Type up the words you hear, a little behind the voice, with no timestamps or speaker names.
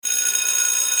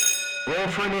Roll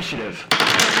for initiative.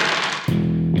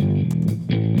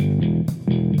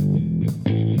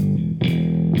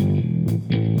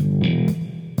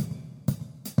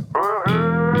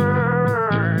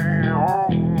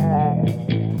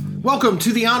 Welcome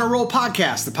to the Honor Roll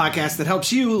Podcast, the podcast that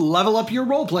helps you level up your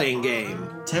role-playing game.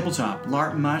 Tabletop,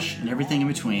 LARP, mush, and everything in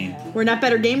between. We're not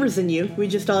better gamers than you. We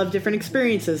just all have different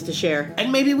experiences to share.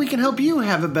 And maybe we can help you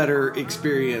have a better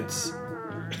experience.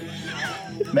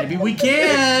 Maybe we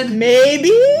can.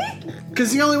 Maybe?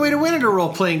 Because the only way to win at a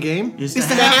role-playing game Is is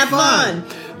to to have fun.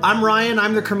 I'm Ryan,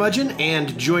 I'm the curmudgeon,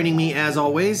 and joining me as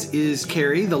always is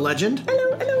Carrie, the legend.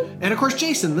 Hello, hello. And of course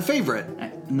Jason, the favorite.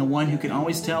 And the one who can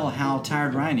always tell how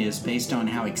tired Ryan is based on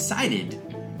how excited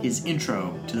his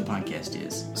intro to the podcast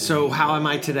is. So how am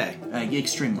I today?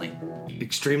 Extremely.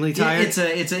 Extremely tired?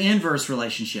 It's an inverse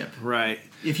relationship. Right.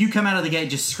 If you come out of the gate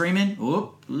just screaming,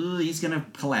 he's going to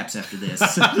collapse after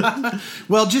this.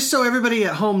 Well, just so everybody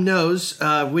at home knows,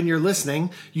 when you're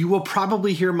listening, you will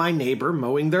probably hear my neighbor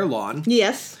mowing their lawn.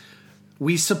 Yes.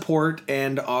 We support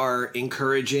and are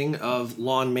encouraging of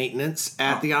lawn maintenance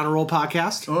at the Honor Roll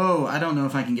Podcast. Oh, I don't know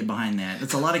if I can get behind that.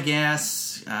 It's a lot of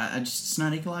gas. It's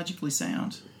not ecologically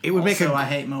sound. It would make I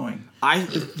hate mowing.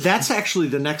 That's actually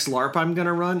the next LARP I'm going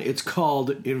to run. It's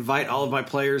called Invite All of My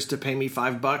Players to Pay Me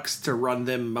 $5 to Run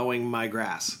Them Mowing My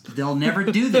Grass. They'll never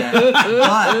do that.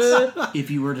 But if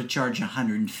you were to charge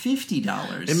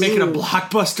 $150 And make it a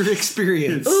blockbuster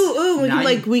experience. Ooh, we Now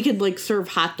could serve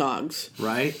hot dogs.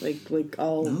 Right? Like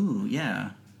all. Ooh,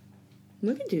 yeah.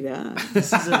 We can do that.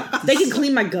 This is They can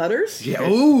clean my gutters. Yeah.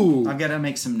 Ooh. I've got to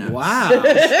make some notes. Wow.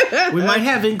 We might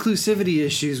have inclusivity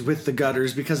issues with the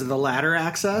gutters because of the ladder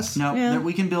access. No, Yeah.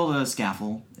 we can build a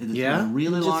scaffold. It's Yeah? a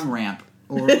really long ramp.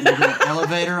 Or with an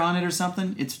elevator on it or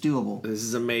something. It's doable. This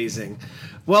is amazing.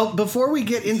 Well, before we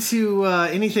get into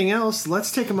anything else,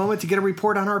 let's take a moment to get a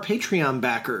report on our Patreon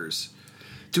backers.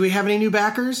 Do we have any new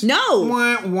backers? No.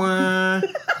 Wah, wah.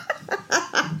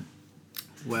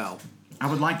 Well, I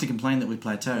would like to complain that we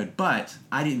plateaued, but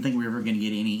I didn't think we were ever going to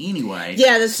get any anyway.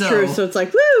 Yeah, that's true. So it's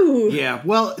like, woo! yeah.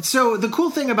 Well, so the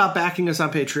cool thing about backing us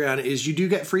on Patreon is you do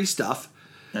get free stuff.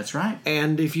 That's right.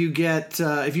 And if you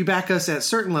back us at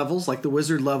certain levels, like the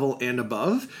wizard level and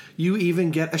above, you even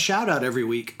get a shout out every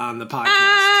week on the podcast.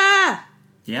 Ah!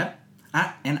 Yep.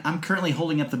 And I'm currently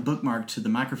holding up the bookmark to the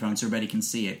microphone so everybody can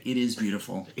see it. It is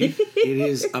beautiful. It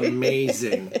is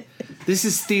amazing. This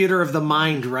is theater of the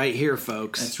mind right here,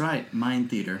 folks. That's right. Mind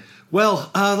theater.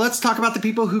 Well, let's talk about the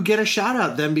people who get a shout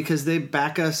out then because they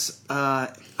back us on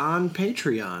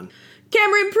Patreon.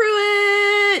 Cameron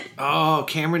Pruitt! Oh,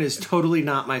 Cameron is totally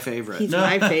not my favorite. He's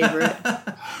my favorite.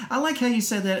 I like how you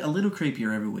said that a little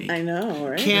creepier every week. I know,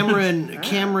 right? Cameron,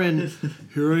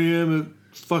 here I am at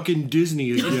fucking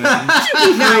Disney again.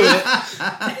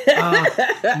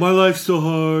 My life's so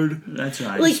hard. That's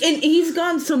right. And he's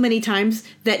gone so many times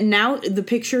that now the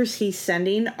pictures he's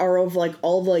sending are of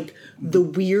all the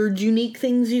weird, unique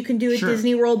things you can do at Sure.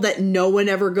 Disney World that no one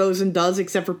ever goes and does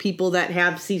except for people that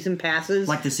have season passes.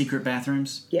 Like the secret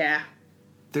bathrooms. Yeah.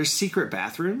 There's secret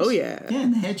bathrooms? Oh, yeah. Yeah,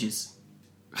 in the hedges.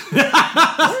 You've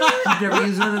never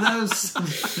used one of those?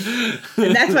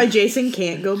 And that's why Jason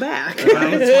can't go back. That's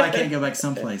why I can't go back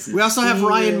some places. We also have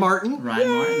Ryan Martin. Ryan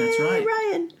Martin, that's right.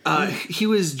 Ryan. He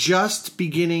was just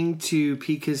beginning to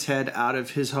peek his head out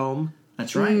of his home.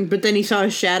 That's right. But then he saw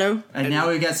his shadow And now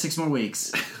we've got 6 more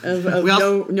weeks. of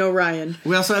no Ryan.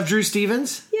 We also have Drew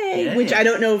Stevens. Yay. Yay. Which I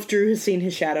don't know if Drew has seen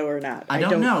his shadow or not. I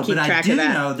don't know, keep but I track do of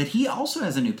that. know that he also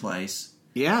has a new place.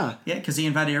 Yeah. Yeah, because he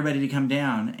invited everybody to come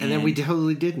down. And then we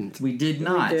totally didn't. We did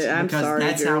not. I'm because sorry,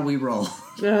 that's Drew. how we roll.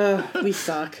 We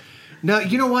suck. No,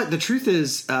 you know what? The truth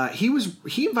is,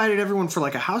 he invited everyone for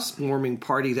like a housewarming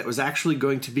party that was actually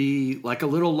going to be like a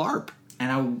little LARP.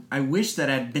 And I wish that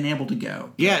I'd been able to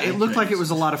go. Yeah, it looked like it couldn't.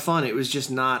 was a lot of fun. It was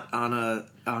just not on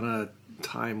a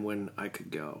time when I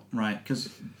could go. Right, because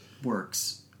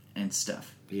works and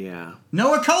stuff. Yeah.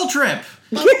 Noah Coltrip!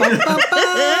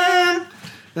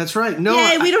 That's right. No,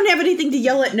 Yay, we don't have anything to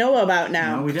yell at Noah about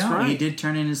now. No, we don't. right. He did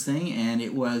turn in his thing, and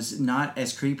it was not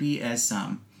as creepy as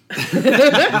some.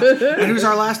 And who's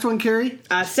our last one, Carrie?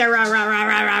 Sarah.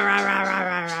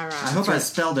 I hope I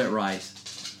spelled it right.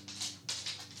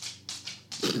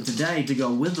 But today, to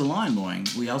go with the lawn mowing,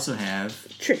 we also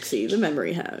have... Trixie, the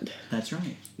memory hound. That's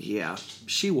right. Yeah,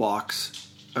 she walks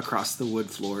across the wood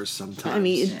floors sometimes. I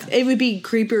mean, it would be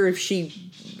creepier if she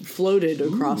floated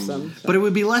across them. So. But it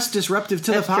would be less disruptive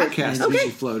to That's the true. podcast if Okay. she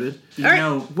floated. You All right.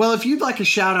 know, Well, if you'd like a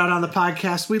shout out on the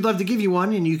podcast, we'd love to give you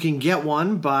one, and you can get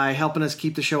one by helping us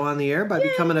keep the show on the air by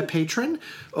becoming a patron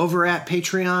over at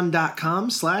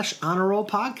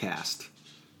patreon.com/honorrollpodcast.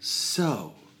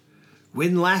 So,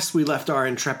 When last we left our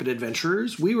intrepid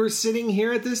adventurers, we were sitting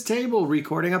here at this table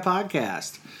recording a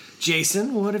podcast.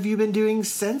 Jason, what have you been doing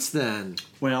since then?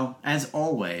 Well, as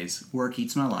always, work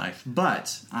eats my life.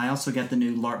 But I also got the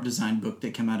new LARP design book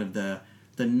that came out of the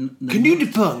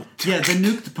Canudipunk. Yeah, the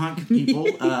Nuke the Punk people.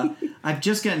 I've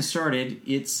just gotten started.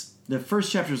 The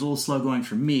first chapter is a little slow going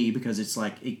for me because it's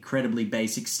like incredibly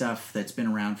basic stuff that's been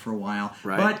around for a while.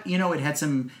 Right. But, it had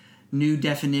some new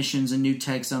definitions and new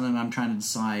text on them. I'm trying to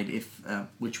decide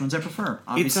which ones I prefer.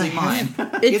 Obviously mine.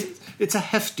 It's a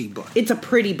hefty book. It's a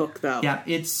pretty book, though. Yeah,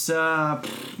 it's, what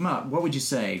would you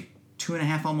say?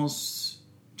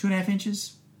 2.5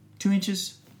 inches? 2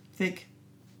 inches thick?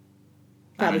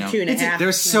 Probably I don't know. 2.5.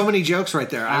 There's so many jokes right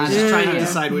there. I was just trying to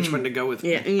decide which one to go with.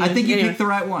 Yeah, I think you anyway. picked the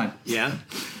right one. Yeah.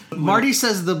 Marty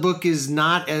says the book is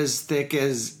not as thick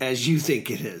as you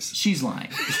think it is. She's lying.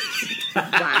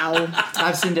 Wow.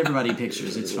 I've sent everybody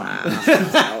pictures. It's fine.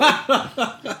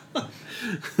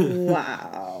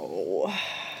 Wow.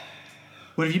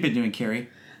 What have you been doing, Carrie?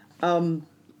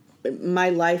 My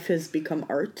life has become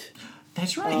art.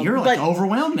 That's right. You're like but-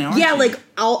 overwhelmed now, aren't Yeah, you? like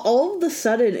all of a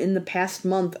sudden in the past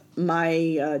month,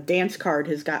 my dance card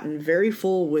has gotten very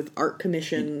full with art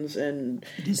commissions and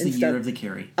It is and the stuff. year of the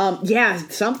Carrie. Yeah,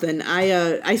 something.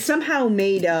 I somehow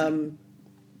made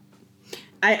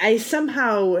I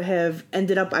somehow have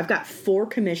ended up. I've got 4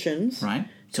 commissions. Right.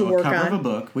 To So work a cover on. of a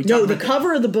book. We No, talked the about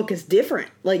cover of the book is different.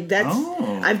 Like that's.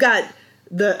 Oh. I've got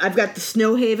the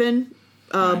Snowhaven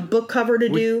book cover to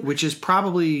do. Which is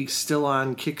probably still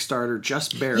on Kickstarter,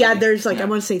 just barely. Yeah, there's I Yeah.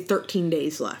 want to say 13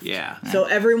 days left. Yeah. So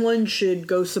everyone should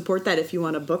go support that if you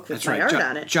want a book with That's my right. art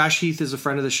on it. Josh Heath is a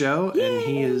friend of the show, and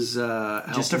he is just a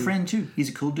helping- friend, too. He's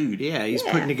a cool dude. Yeah, he's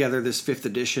Yeah. putting together this 5th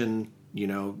edition,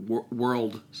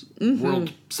 world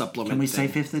supplement. Can we say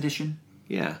thing. 5th edition?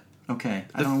 Yeah. Okay.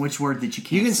 I don't know which word that you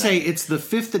can't You can say it's the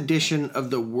 5th edition of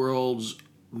the world's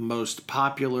most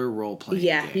popular role-playing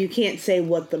Yeah, game. you can't say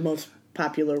what the most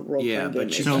popular role Yeah, playing but game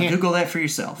you is. So can't- Google that for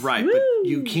yourself. Right, but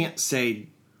you can't say...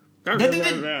 But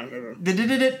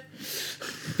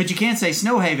you can't say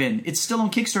Snowhaven. It's still on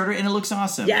Kickstarter and it looks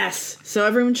awesome. Yes, so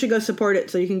everyone should go support it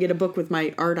so you can get a book with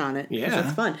my art on it. 'cause Yeah.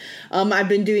 that's fun. I've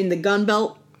been doing the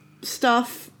Gunbelt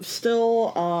stuff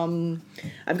still.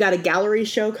 I've got a gallery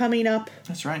show coming up.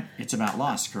 That's right. It's about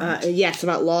Lost, correct? Yes,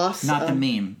 about Lost. Not the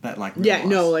meme, but like real Yeah, Lost.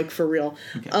 no, like for real.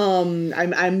 Okay.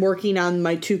 I'm working on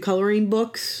my 2 coloring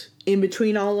books. In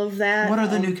between all of that, What are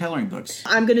the new coloring books?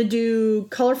 I'm going to do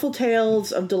Colorful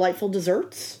Tales of Delightful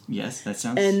Desserts, Yes, that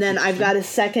sounds. and then I've got a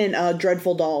second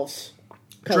Dreadful Dolls.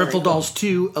 coloring Dreadful book. Dolls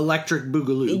 2 Electric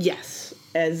Boogaloo. Yes,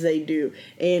 as they do.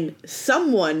 And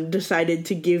someone decided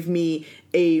to give me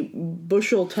a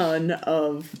bushel ton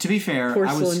of. To be fair, I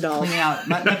Porcelain was dolls. cleaning out.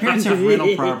 My parents have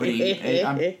rental property.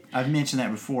 I've mentioned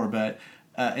that before, but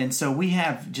and so we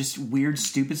have just weird,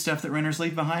 stupid stuff that renters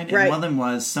leave behind. And Right. one of them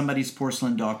was somebody's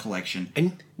porcelain doll collection,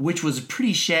 which was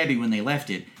pretty shabby when they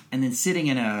left it, and then sitting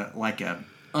in a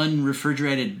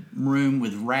unrefrigerated room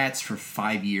with rats for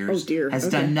 5 years. Oh, dear. Has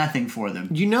Okay. done nothing for them.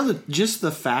 You know that just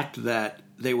the fact that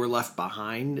they were left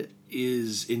behind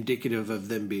is indicative of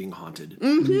them being haunted. So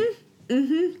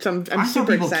I'm I thought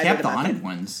super people excited kept the about haunted that.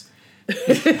 ones.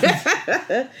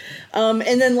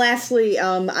 And then lastly,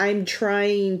 I'm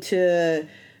trying to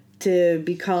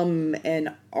become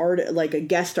an a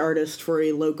guest artist for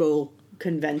a local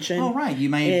convention. Oh, right. You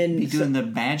may And be doing the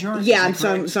badge art? Yeah, Is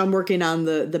that correct? so I'm working on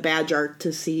the badge art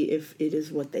to see if it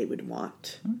is what they would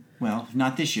want. Well,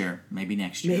 not this year. Maybe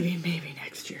next year. Maybe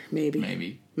next year. Maybe.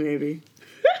 Maybe.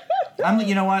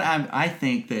 You know what? I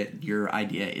think that your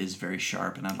idea is very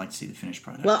sharp, and I'd like to see the finished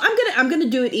product. Well, I'm gonna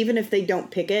do it even if they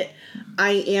don't pick it.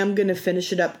 I am gonna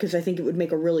finish it up because I think it would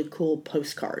make a really cool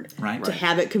postcard. Right. To Right.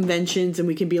 have at conventions, and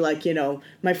we can be like,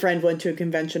 my friend went to a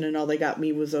convention and all they got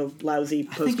me was a lousy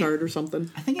postcard or something.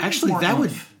 I think it makes Actually, more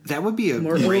oomph. that would be a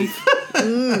More great.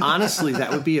 Honestly,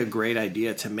 that would be a great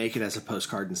idea to make it as a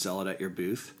postcard and sell it at your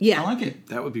booth. Yeah, I like it.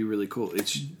 That would be really cool.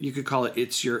 You could call it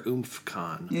 "It's Your Oomph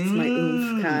Con." it's my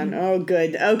oomph con. Oh,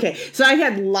 good. Okay, so I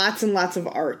had lots and lots of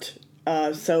art.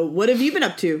 So what have you been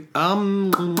up to?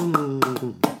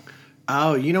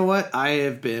 Oh, you know what? I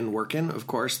have been working, of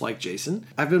course, like Jason.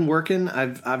 I've been working.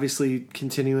 I've obviously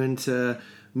continuing to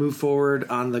move forward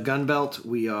on the Gunbelt.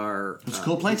 We are. It was a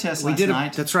cool playtest We last did.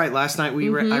 night. That's right. Last night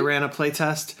I ran a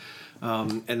playtest,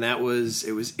 and it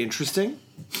was interesting.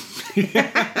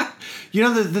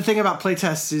 The thing about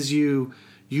playtests is you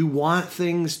want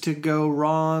things to go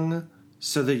wrong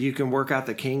so that you can work out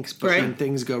the kinks, but Right. when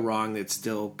things go wrong, it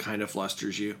still kind of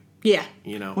flusters you. Yeah.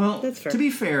 Well, That's fair. to be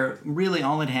fair, really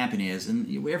all that happened is,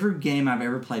 and every game I've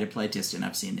ever played a playtest in,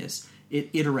 I've seen this,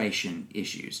 iteration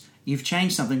issues. You've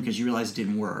changed something because you realized it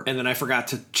didn't work. And then I forgot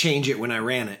to change it when I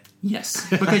ran it. Yes,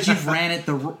 because you've ran it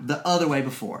the other way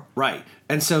before. Right.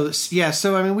 And so, yeah,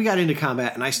 so, I mean, we got into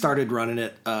combat, and I started running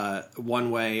it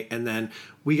one way, and then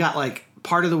we got, like,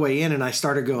 part of the way in, and I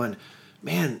started going,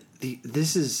 man,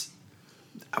 this is...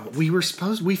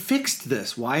 we fixed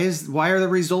this. Why are the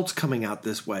results coming out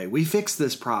this way? We fixed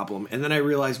this problem. And then I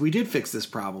realized we did fix this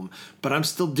problem, but I'm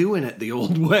still doing it the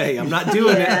old way. I'm not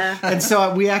doing it. And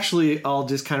so we actually all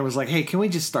just kind of was like, hey, can we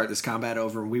just start this combat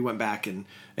over? And we went back and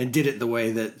did it the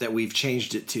way that we've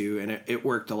changed it to, and it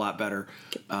worked a lot better.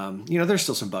 There's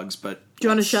still some bugs, but... Do you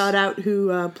want to shout out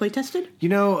who play tested?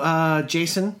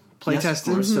 Jason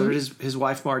playtested, yes, so his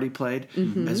wife Marty played,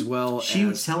 as well. She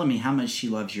was telling me how much she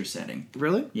loves your setting.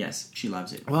 Really? Yes, she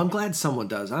loves it. Well, I'm glad someone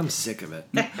does. I'm sick of it.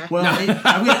 Well,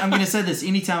 I'm going to say this.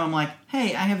 Anytime I'm like,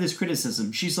 hey, I have this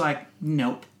criticism, she's like,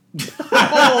 nope.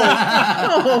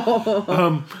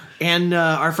 And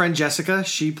our friend Jessica,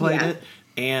 she played it.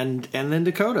 And then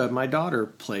Dakota, my daughter,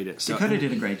 played it. So, Dakota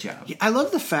did a great job. I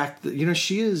love the fact that,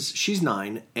 she's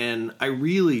 9, and I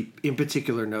really, in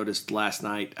particular, noticed last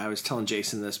night, I was telling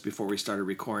Jason this before we started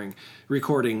recording,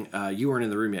 you weren't in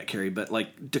the room yet, Carrie, but,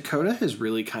 like, Dakota has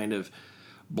really kind of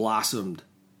blossomed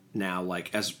now, like,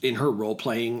 as in her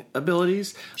role-playing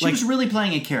abilities. She was really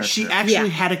playing a character. She actually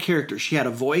had a character. She had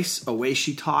a voice, a way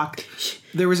she talked.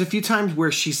 There was a few times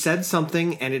where she said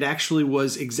something, and it actually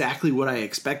was exactly what I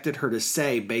expected her to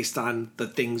say based on the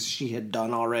things she had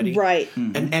done already. Right.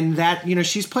 Mm-hmm. And that,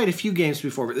 she's played a few games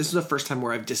before, but this is the first time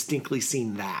where I've distinctly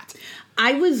seen that.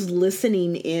 I was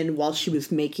listening in while she was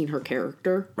making her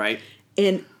character. Right.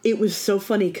 And it was so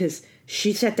funny because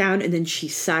she sat down and then she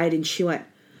sighed and she went,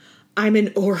 I'm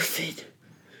an orphan.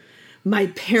 My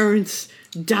parents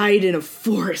died in a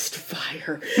forest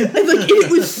fire. And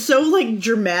it was so like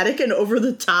dramatic and over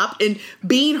the top. And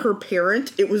being her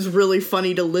parent, it was really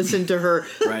funny to listen to her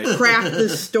craft the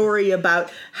story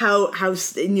about how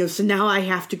so now I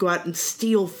have to go out and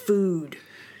steal food.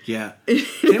 Yeah.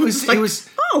 It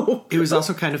was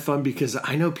also kind of fun because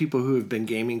I know people who have been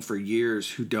gaming for years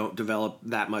who don't develop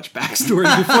that much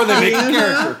backstory before they make a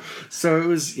character.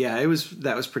 So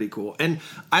that was pretty cool. And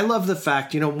I love the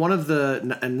fact, one of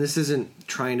the, and this isn't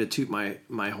trying to toot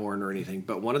my horn or anything,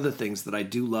 but one of the things that I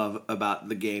do love about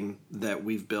the game that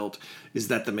we've built is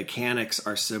that the mechanics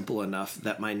are simple enough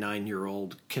that my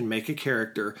 9-year-old can make a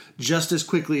character just as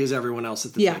quickly as everyone else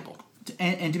at the table.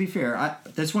 And to be fair,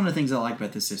 that's one of the things I like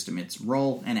about this system. It's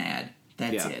roll and add.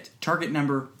 That's it. Target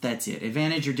number, that's it.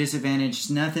 Advantage or disadvantage,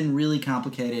 nothing really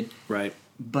complicated. Right.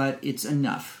 But it's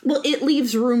enough. Well, it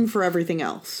leaves room for everything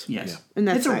else. Yes. Yeah. And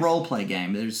that's it's a role-play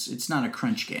game. It's not a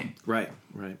crunch game. Right.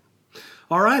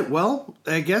 All right, well,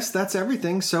 I guess that's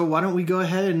everything. So why don't we go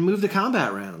ahead and move the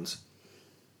combat rounds?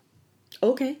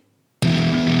 Okay.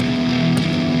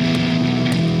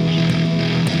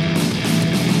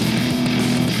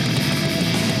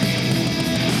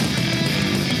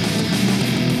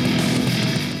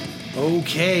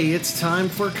 Okay, it's time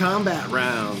for combat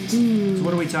rounds. So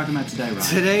what are we talking about today, Ryan?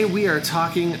 Today we are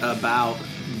talking about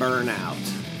Burnout.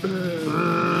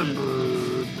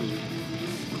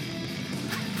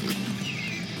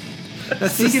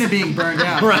 Speaking of being burned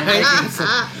out, right?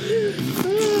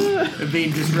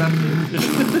 Being disrupted.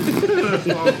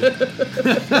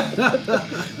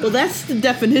 Well, that's the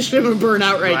definition of a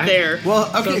burnout right there.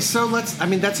 Well, okay, so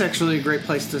that's actually a great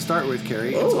place to start with,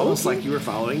 Carrie. It's almost like you were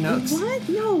following notes. What?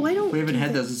 No, I don't. We haven't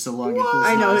had those in so long.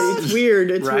 I know, it's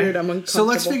weird. It's weird. I'm uncomfortable. So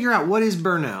let's figure out, what is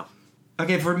burnout?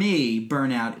 Okay, for me,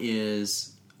 burnout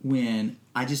is when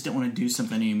I just don't want to do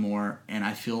something anymore and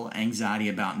I feel anxiety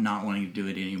about not wanting to do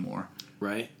it anymore.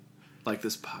 Right? Like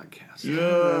this podcast.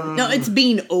 Yeah. No, it's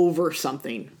being over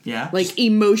something. Yeah. Like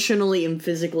emotionally and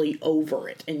physically over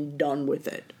it and done with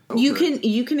it. You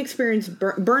can experience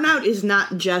burnout is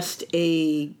not just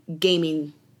a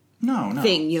gaming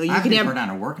thing. You I've can have burnout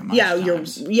at work at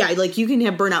times. Like you can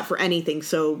have burnout for anything.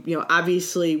 So,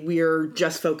 obviously we're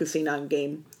just focusing on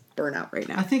game burnout right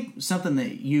now. I think something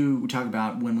that you talk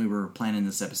about when we were planning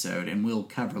this episode, and we'll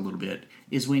cover a little bit,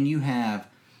 is when you have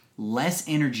less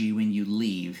energy when you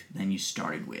leave than you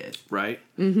started with. Right.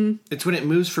 Mm-hmm. It's when it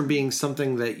moves from being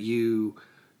something that you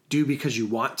do because you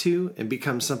want to and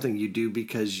becomes something you do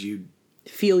because you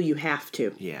feel you have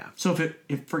to. Yeah. So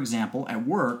if for example, at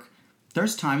work,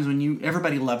 there's times when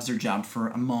everybody loves their job for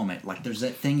a moment. Like there's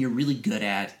that thing you're really good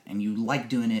at and you like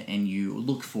doing it and you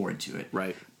look forward to it.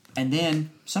 Right. And then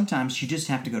sometimes you just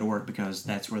have to go to work because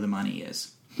that's where the money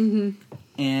is.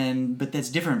 Mm-hmm. But that's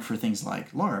different for things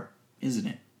like LARP, isn't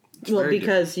it? Well,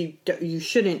 because you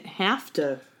shouldn't have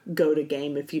to go to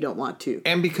game if you don't want to.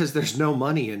 And because there's no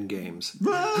money in games.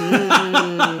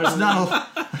 There's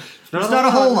not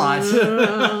a whole lot.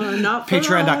 Not for us.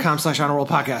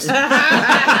 Patreon.com/honorrollpodcast.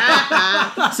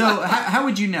 So how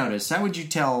would you notice? How would you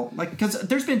tell? Like, because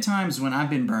there's been times when I've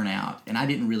been burnt out and I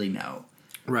didn't really know.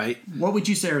 Right. What would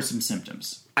you say are some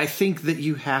symptoms? I think that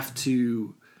you have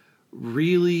to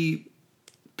really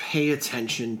pay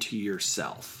attention to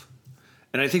yourself.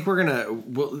 And I think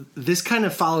this kind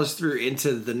of follows through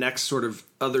into the next sort of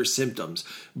other symptoms.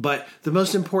 But the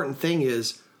most important thing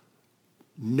is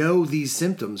know these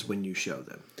symptoms when you show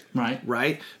them. Right.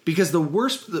 Right? Because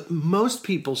most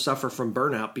people suffer from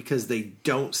burnout because they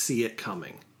don't see it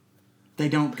coming. They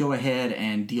don't go ahead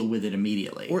and deal with it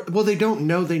immediately. They don't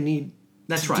know they need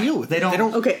That's to right. deal with it. They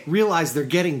don't realize they're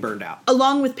getting burned out.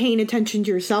 Along with paying attention to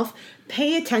yourself,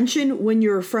 pay attention when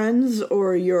your friends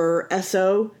or your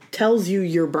SO tells you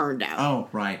you're burned out. Oh,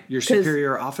 right. Your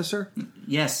superior officer?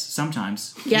 Yes,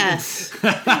 sometimes. Yes.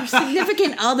 Your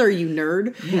significant other, you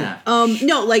nerd. Yeah.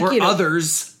 No, like, Or you know.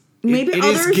 others. Maybe it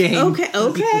others. Is game.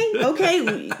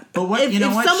 Okay. But what If- you know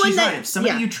if what? someone She's that- right. If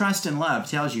somebody yeah. you trust and love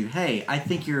tells you, "Hey, I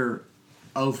think you're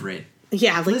over it."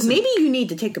 Yeah, like Listen. maybe you need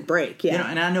to take a break. Yeah. You know,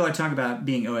 and I know I talk about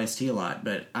being OST a lot,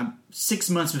 but I'm 6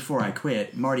 months before I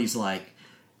quit. Marty's like,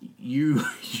 "You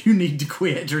need to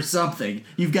quit or something.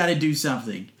 You've got to do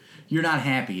something. You're not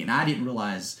happy." And I didn't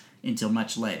realize until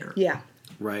much later. Yeah.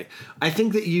 Right. I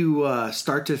think that you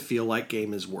start to feel like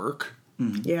game is work.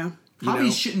 Yeah.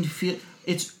 Hobbies shouldn't feel.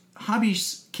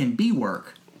 Hobbies can be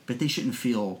work, but they shouldn't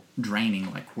feel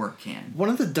draining like work can. One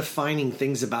of the defining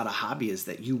things about a hobby is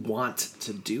that you want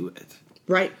to do it.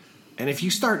 Right. And if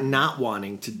you start not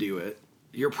wanting to do it,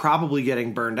 you're probably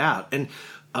getting burned out. And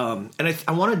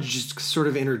I want to just sort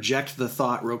of interject the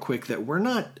thought real quick that we're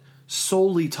not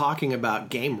solely talking about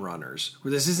game runners.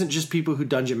 This isn't just people who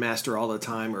dungeon master all the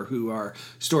time or who are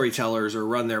storytellers or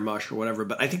run their mush or whatever,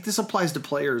 but I think this applies to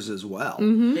players as well.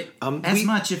 As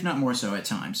much, if not more so, at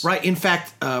times. Right. In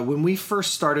fact, when we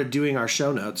first started doing our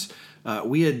show notes,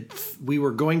 we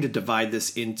were going to divide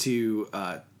this into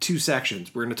two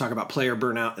sections. We're going to talk about player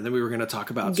burnout, and then we were going to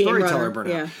talk about Game storyteller runner,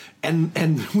 burnout. yeah.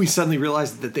 And we suddenly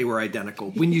realized that they were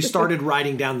identical when you started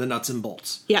writing down the nuts and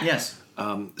bolts. Yeah. Yes.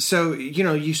 So, you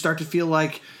know, you start to feel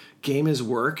like game is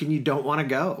work and you don't want to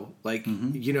go. Like,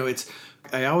 you know,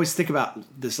 I always think about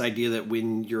this idea that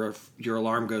when your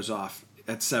alarm goes off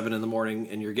at 7 a.m.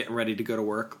 and you're getting ready to go to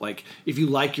work, like if you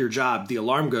like your job, the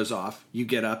alarm goes off, you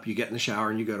get up, you get in the shower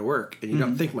and you go to work and you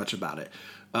don't think much about it.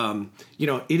 You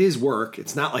know, it is work.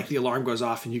 It's not like the alarm goes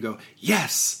off and you go,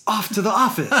 yes, off to the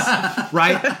office,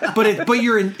 right? But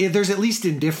there's at least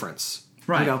indifference,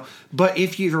 Right. You know, but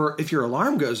if your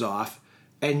alarm goes off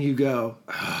and you go,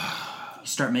 You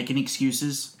start making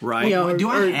excuses. right, You know, Do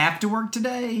I or- have to work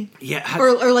today? yeah,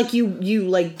 Or like you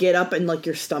like get up and like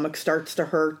your stomach starts to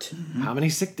hurt. how many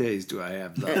sick days do I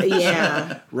have though?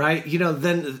 Yeah. Right? You know,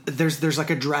 then there's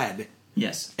like a dread.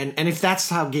 Yes. And if that's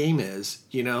how game is,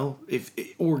 you know,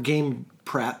 or game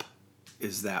prep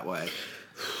is that way.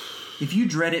 If you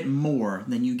dread it more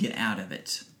than you get out of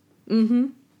it,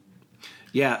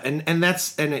 Yeah, and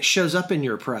it shows up in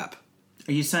your prep.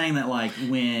 are you saying that like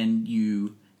when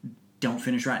you don't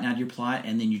finish writing out your plot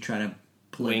and then you try to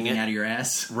pull Wing everything it. out of your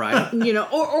ass? Right? You know,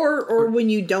 or when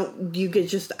you don't, you get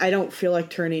just, I don't feel like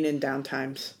turning in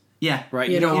downtimes. Yeah. Right.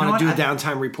 You You don't know want to do a what?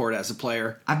 downtime report as a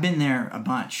player. I've been there a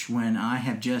bunch when I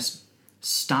have just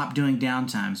stopped doing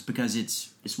downtimes because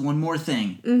it's one more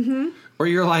thing. Or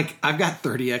you're like, I've got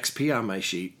 30 XP on my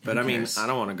sheet, but I mean, cares? I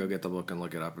don't want to go get the book and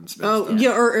look it up and spend Oh, stuff.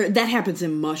 yeah, or that happens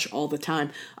in Mush all the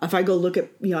time. If I go look at,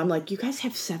 you know, I'm like, you guys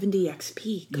have 70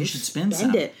 XP. Go You should spend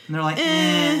some. it. And they're like,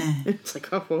 eh. It's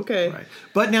like, oh, okay. Right.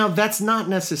 But now that's not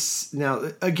necessary.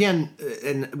 Now, again,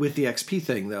 and with the XP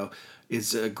thing, though,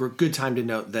 is a good time to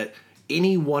note that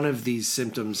any one of these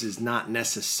symptoms is not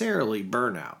necessarily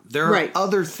burnout. There are Right.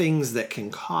 other things that can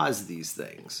cause these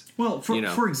things. Well, You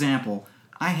know. for example,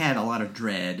 I had a lot of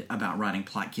dread about writing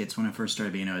plot kits when I first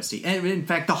started being OST. And in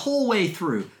fact, the whole way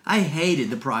through, I hated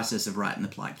the process of writing the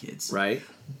plot kits. Right?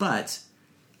 But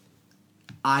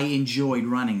I enjoyed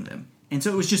running them. And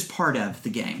so it was just part of the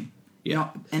game. You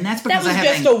know, and that's That because was I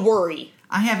just have a worry.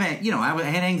 I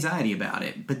had anxiety about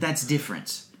it, but that's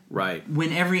different. Right.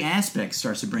 When every aspect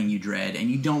starts to bring you dread and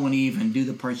you don't want to even do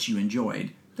the parts you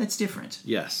enjoyed, that's different.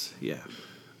 Yes. Yeah.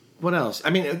 What else? I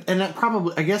mean, and that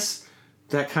probably, I guess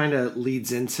that kind of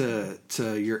leads into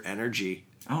your energy.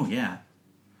 Oh yeah.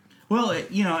 Well,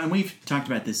 and we've talked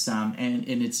about this some, and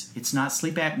it's not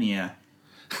sleep apnea.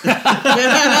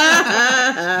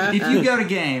 If you go to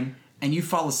game and you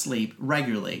fall asleep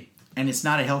regularly, and it's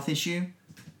not a health issue,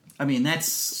 I mean, it Right.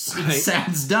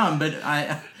 sounds dumb, but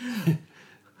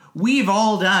we've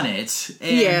all done it.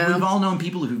 And we've all known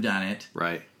people who've done it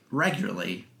Right.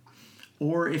 regularly.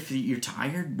 Or if you're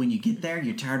tired when you get there,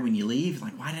 you're tired when you leave.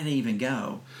 Like, why did I even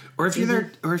go? Or if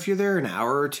you're there an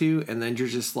hour or two, and then you're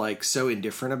just like so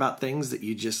indifferent about things that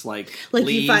you just like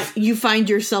leave. you find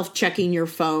yourself checking your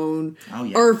phone. Oh,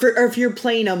 yeah. Or if you're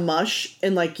playing a mush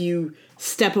and like you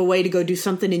step away to go do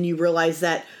something and you realize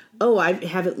that, oh, I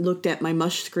haven't looked at my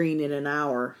mush screen in an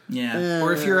hour. Yeah.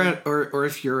 Or if you're at or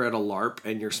if you're at a LARP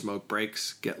and your smoke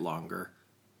breaks get longer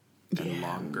and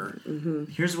longer.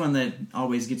 Here's one that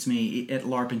always gets me at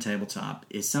LARP and tabletop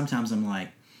is sometimes I'm like,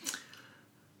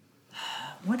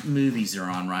 what movies are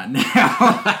on right now?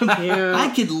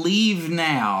 I could leave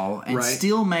now and Right.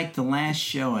 still make the last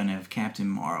showing of Captain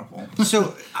Marvel.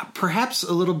 So perhaps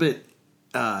a little bit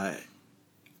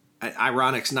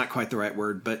ironic's not quite the right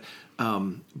word, but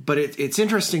it's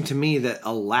interesting to me that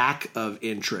a lack of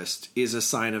interest is a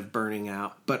sign of burning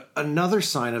out. But another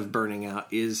sign of burning out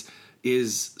is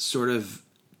sort of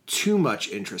too much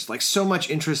interest, like so much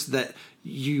interest that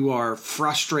you are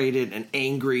frustrated and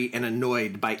angry and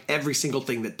annoyed by every single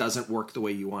thing that doesn't work the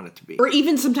way you want it to be. Or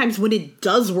even sometimes when it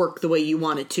does work the way you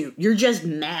want it to, you're just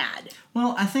mad.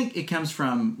 Well, I think it comes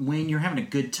from when you're having a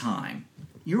good time.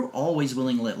 You're always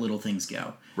willing to let little things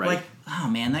go. Right. Like, oh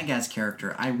man, that guy's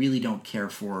character, I really don't care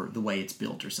for the way it's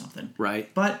built or something.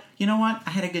 Right. But you know what? I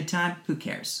had a good time. Who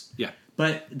cares? Yeah.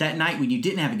 But that night when you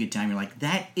didn't have a good time, you're like,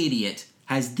 that idiot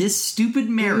has this stupid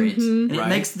merit, and it Right.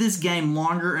 makes this game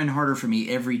longer and harder for me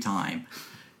every time.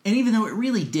 And even though it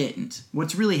really didn't,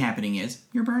 what's really happening is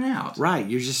you're burnt out. Right.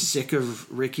 You're just sick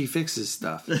of Ricky Fix's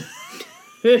stuff.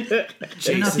 You're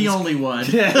not the only one.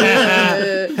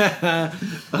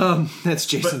 That's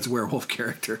Jason's werewolf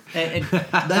character. And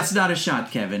that's not a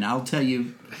shot, Kevin. I'll tell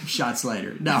you shots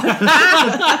later. No.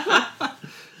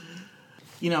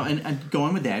 You know, and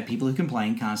going with that, people who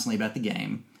complain constantly about the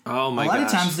game, Oh my a lot gosh.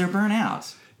 of times they're burnt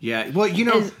out. Yeah. Well, you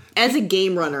know, As a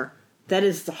game runner, that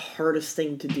is the hardest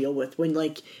thing to deal with. When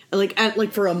like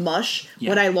for a mush,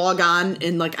 when I log on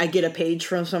and like I get a page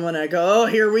from someone, and I go, oh,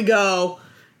 here we go.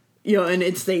 You know, and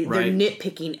it's they're Right.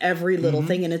 nitpicking every little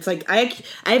thing, and it's like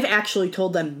I've actually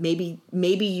told them maybe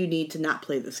you need to not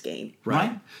play this game.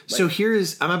 Right? So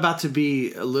I'm about to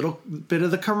be a little bit of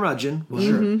the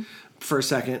curmudgeon for a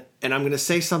second, and I'm going to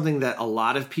say something that a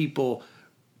lot of people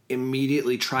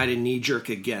immediately try to knee jerk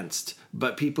against,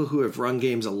 but people who have run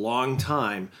games a long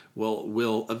time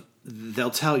they'll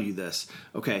tell you this.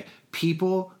 Okay,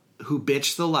 people who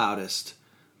bitch the loudest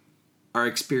are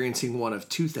experiencing one of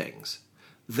two things.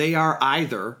 They are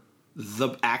either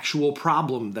the actual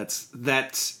problem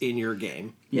that's in your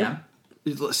game. Yeah.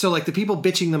 So, like, the people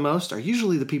bitching the most are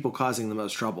usually the people causing the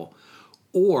most trouble.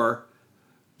 Or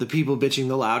the people bitching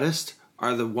the loudest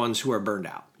are the ones who are burned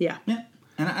out. Yeah. Yeah.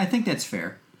 And I think that's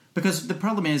fair. Because the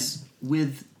problem is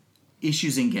with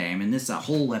issues in game, and this is a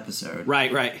whole episode,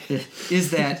 Right.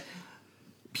 is that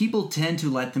people tend to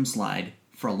let them slide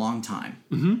for a long time.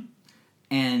 Mm-hmm.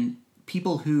 And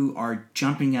people who are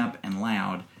jumping up and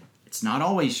loud, it's not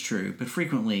always true, but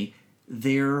frequently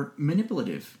they're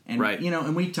manipulative. And, Right. you know,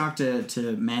 and we talked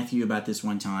to Matthew about this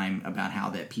one time, about how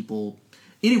that people...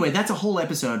 Anyway, that's a whole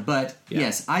episode, but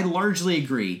yes, I largely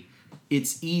agree.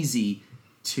 It's easy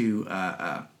to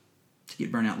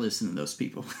get burnt out listening to those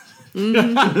people.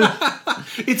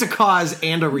 It's a cause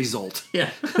and a result. Yeah.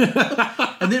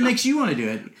 And then it makes you want to do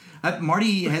it.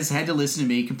 Marty has had to listen to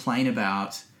me complain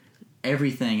about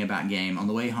everything about game on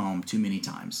the way home too many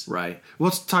times. Right. Well,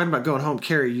 it's talking about going home.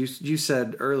 Carrie, you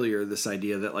said earlier this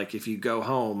idea that, like, if you go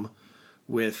home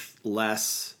with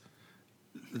less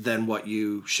than what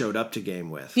you showed up to game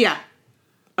with. Yeah.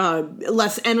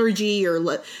 Less energy or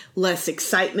less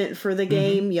excitement for the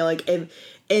game. You know, like,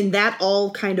 and that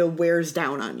all kind of wears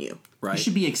down on you. Right. You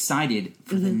should be excited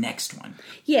for the next one.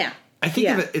 Yeah. I think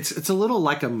of it, it's a little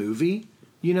like a movie,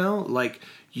 you know? Like,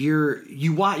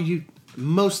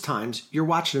 most times you're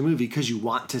watching a movie because you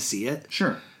want to see it.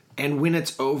 Sure. And when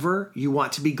it's over, you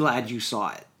want to be glad you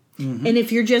saw it. Mm-hmm. And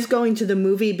if you're just going to the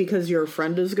movie because your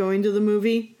friend is going to the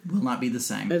movie, Will not be the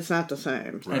same. it's not the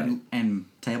same. Right. And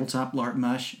tabletop, LARP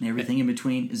mush, and everything in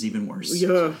between is even worse.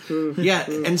 Yeah. Yeah,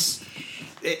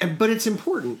 but it's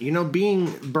important, you know.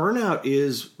 Burnout's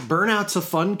a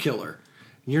fun killer.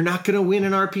 You're not going to win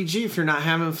an RPG if you're not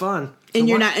having fun. And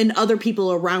and other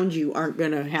people around you aren't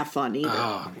going to have fun either.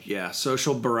 Oh yeah,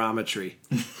 social barometry.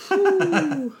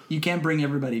 You can't bring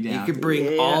everybody down. You could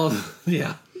bring all of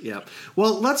yeah.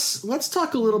 Well, let's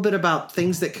talk a little bit about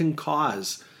things that can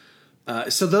cause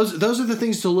So those are the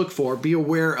things to look for. Be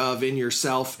aware of in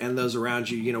yourself and those around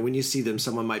you. You know, when you see them,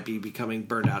 someone might be becoming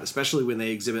burned out, especially when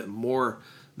they exhibit more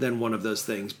than one of those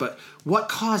things. But what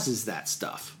causes that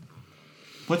stuff?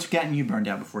 What's gotten you burned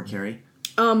out before, Carrie?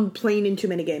 Playing in too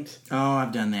many games. Oh,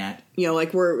 I've done that. You know,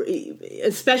 like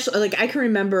especially like I can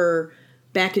remember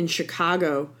back in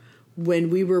Chicago when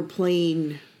we were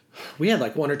playing. We had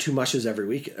like 1 or 2 mushes every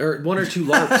week, or 1 or 2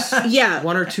 LARPs. Yeah,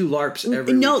 1 or 2 LARPs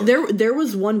every. No, weekend. there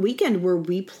was one weekend where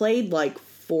we played like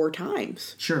 4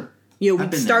 times. Sure. You know,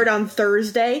 we'd start on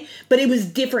Thursday, but it was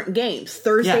different games.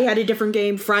 Thursday had a different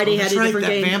game. Friday had a different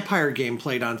game. That vampire game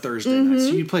played on Thursday night. So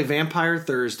you'd play Vampire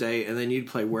Thursday, and then you'd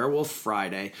play Werewolf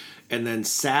Friday, and then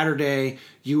Saturday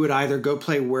you would either go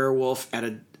play Werewolf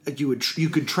you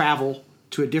could travel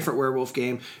to a different Werewolf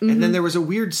game, and then there was a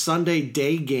weird Sunday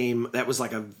day game that was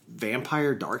like a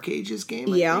Vampire Dark Ages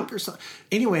game, I think, or something.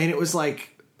 Anyway, and it was like.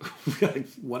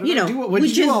 What did I do? What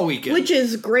did you do all weekend? Which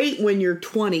is great when you're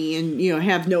 20 and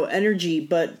have no energy,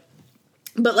 but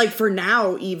like for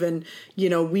now, even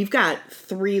we've got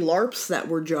 3 LARPs that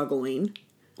we're juggling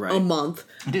a month.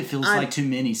 And it feels like too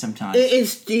many sometimes.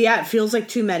 It feels like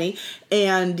too many.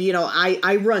 And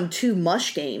I run 2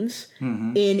 mush games,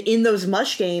 and in those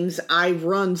mush games, I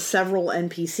run several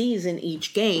NPCs in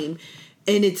each game,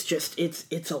 and it's just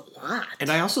it's a lot.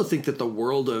 And I also think that the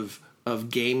world of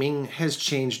gaming has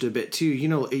changed a bit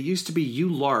too. It used to be you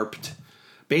LARPed.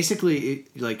 Basically,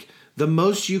 like the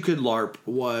most you could LARP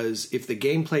was if the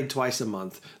game played twice a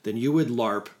month, then you would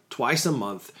LARP twice a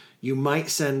month. You might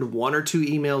send 1 or 2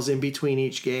 emails in between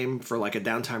each game for like a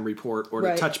downtime report or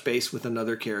to touch base with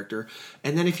another character.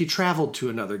 And then if you traveled to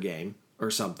another game or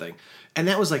something. And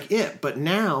that was like it. But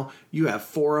now you have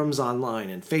forums online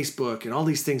and Facebook and all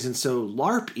these things. And so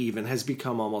LARP even has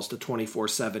become almost a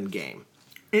 24/7 game.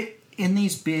 In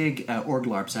these big org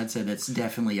LARPs, I'd say that's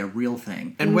definitely a real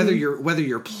thing. And whether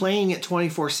you're playing it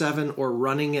 24/7 or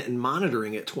running it and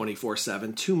monitoring it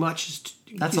 24/7, too much is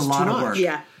that's a lot of work.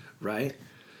 Yeah, right.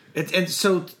 And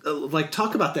so, like,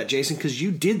 talk about that, Jason, because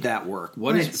you did that work.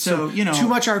 What is too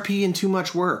much RP and too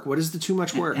much work? What is the too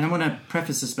much work? And I want to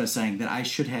preface this by saying that I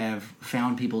should have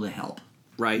found people to help.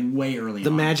 Right. Way early the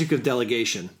on. magic of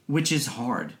delegation. Which is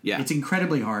hard. Yeah. It's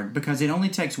incredibly hard because it only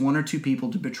takes 1 or 2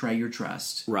 people to betray your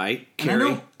trust. Right. And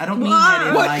Carrie? I don't mean that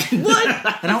in like...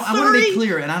 What? I want to be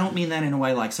clear, and I don't mean that in a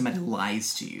way like somebody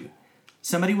lies to you.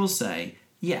 Somebody will say,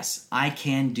 yes, I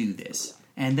can do this.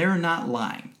 And they're not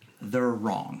lying. They're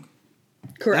wrong.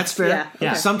 Correct. That's fair. Yeah.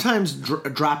 Yeah. Sometimes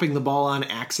dropping the ball on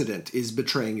accident is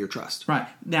betraying your trust. Right.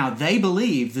 Now, they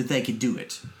believe that they could do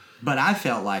it. But I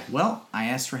felt like, well, I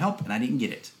asked for help and I didn't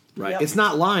get it. Right. Yep. It's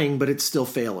not lying, but it's still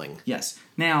failing. Yes.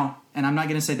 Now, and I'm not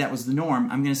going to say that was the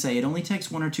norm. I'm going to say it only takes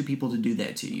 1 or 2 people to do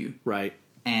that to you. Right.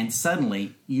 And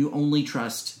suddenly, you only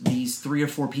trust these 3 or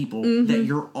 4 people that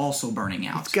you're also burning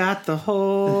out. It's got the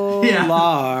whole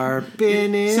LARP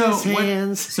in his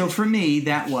hands. So for me,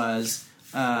 that was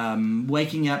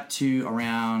waking up to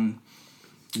around...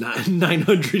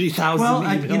 900,000 Well,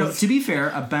 emails. to be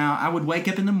fair, I would wake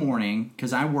up in the morning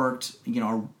because I worked,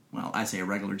 I say a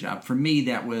regular job. For me,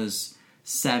 that was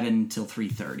 7 till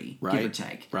 3:30, give or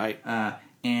take. Right.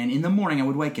 And in the morning, I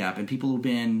would wake up, and people have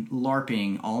been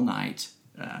LARPing all night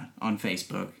on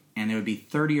Facebook, and there would be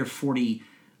 30 or 40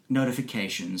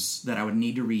 notifications that I would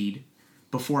need to read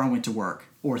before I went to work,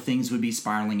 or things would be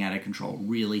spiraling out of control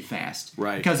really fast.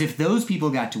 Right. Because if those people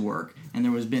got to work and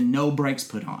there was been no brakes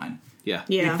put on, Yeah.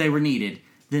 if they were needed,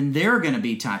 then they're going to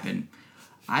be typing,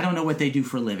 I don't know what they do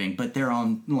for a living, but they're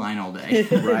online all day.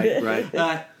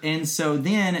 Right. And so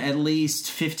then at least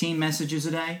 15 messages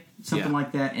a day, something Yeah.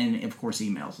 like that, and of course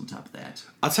emails on top of that.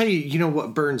 I'll tell you,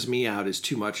 what burns me out is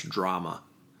too much drama.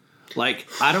 Like,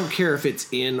 I don't care if it's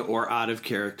in or out of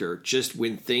character. Just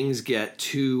when things get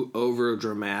too over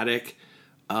dramatic,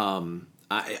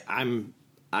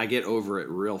 I get over it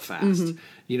real fast.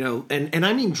 And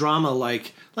I mean drama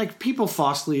like people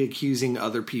falsely accusing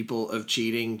other people of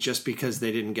cheating just because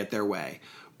they didn't get their way,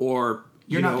 or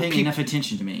You're not paying enough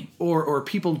attention to me. or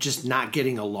people just not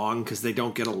getting along because they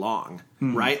don't get along,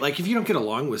 right? Like if you don't get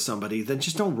along with somebody, then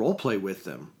just don't role play with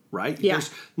them, right? Yeah.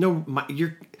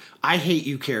 I hate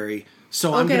you, Carrie.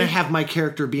 So I'm going to have my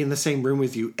character be in the same room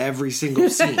with you every single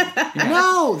scene.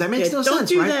 No, that makes no don't sense,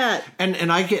 do right? that.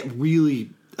 And I get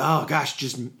really, oh gosh,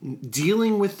 just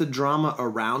dealing with the drama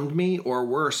around me, or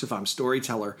worse, if I'm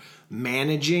storyteller,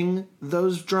 managing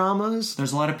those dramas.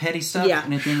 There's a lot of petty stuff, Yeah.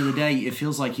 and at the end of the day, it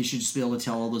feels like you should just be able to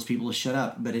tell all those people to shut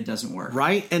up, but it doesn't work.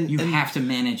 Right? And you have to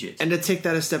manage it. And to take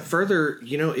that a step further,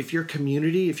 if your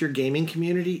gaming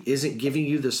community isn't giving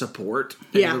you the support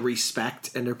and Yeah. the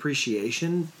respect and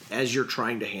appreciation as you're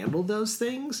trying to handle those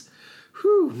things,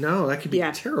 Whew, no, that could be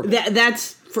terrible.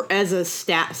 That's for as a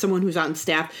staff, someone who's on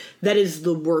staff. That is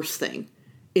the worst thing.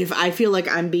 If I feel like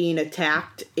I'm being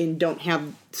attacked and don't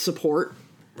have support,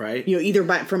 right? Either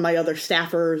from my other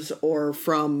staffers or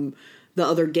from the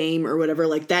other game or whatever,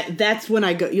 like that. That's when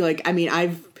I go.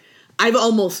 I've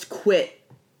almost quit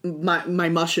my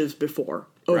mushes before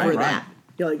over that.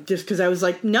 Just because I was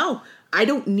like, no, I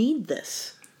don't need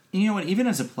this. You know what? Even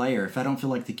as a player, if I don't feel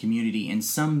like the community in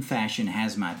some fashion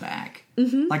has my back,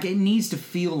 like it needs to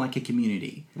feel like a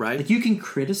community. Right. Like you can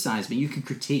criticize me, you can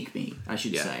critique me, I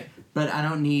should say, but I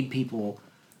don't need people,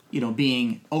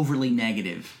 being overly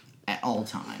negative at all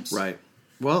times. Right.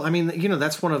 Well, I mean,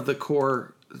 that's one of the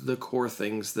core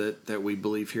things that we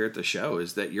believe here at the show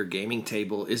is that your gaming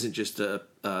table isn't just a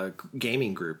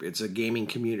gaming group; it's a gaming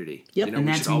community. Yep, and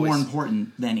that's more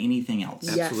important than anything else.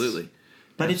 Absolutely. Yes.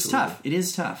 But it's tough. It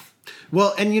is tough.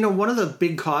 Well, and one of the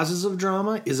big causes of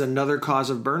drama is another cause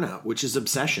of burnout, which is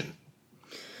obsession.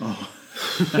 Oh.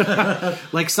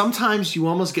 Like sometimes you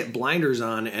almost get blinders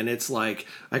on, and it's like,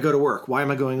 I go to work. Why am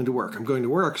I going to work? I'm going to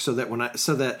work so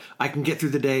that I can get through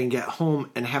the day and get home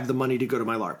and have the money to go to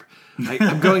my LARP.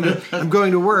 I'm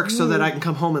going to work so that I can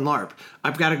come home and LARP.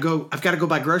 I've got to go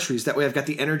buy groceries. That way I've got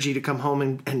the energy to come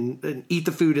home and eat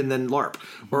the food and then LARP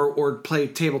or play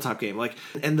tabletop game.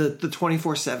 And the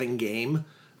 24/7 game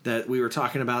that we were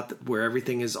talking about, where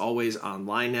everything is always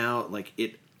online now, like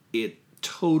it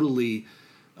totally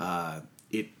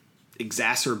it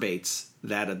exacerbates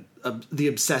that the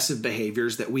obsessive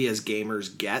behaviors that we as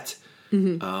gamers get.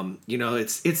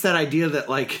 It's that idea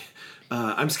that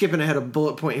I'm skipping ahead a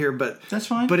bullet point here, but that's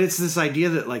fine. But it's this idea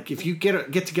that if you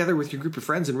get together with your group of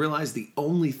friends and realize the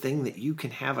only thing that you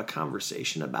can have a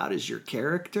conversation about is your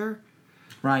character,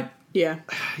 right? Yeah,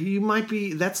 you might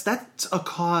be. That's a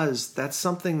cause. That's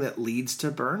something that leads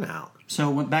to burnout.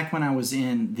 So back when I was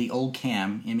in the old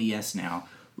CAM, MES now,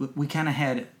 we kind of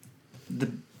had the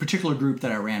particular group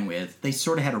that I ran with. They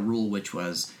sort of had a rule which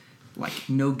was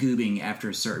no goobing after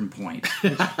a certain point.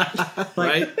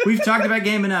 Right? We've talked about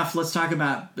game enough. Let's talk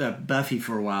about Buffy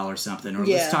for a while or something, or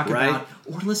let's talk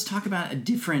about a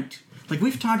different.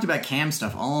 We've talked about CAM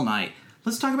stuff all night.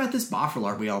 Let's talk about this Boffer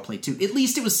LARP we all played too. At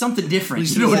least it was something different. At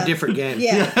least it was a different game.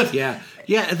 Yeah.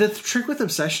 Yeah. The trick with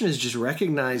obsession is just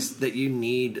recognize that you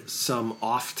need some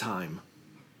off time.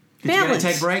 Balance. You gotta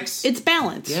take breaks. It's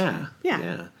balance.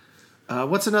 Yeah.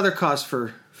 What's another cause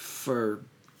for?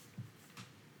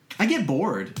 I get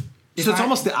bored. So it's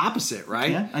almost the opposite, right?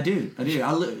 Yeah, I do.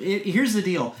 Here's the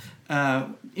deal.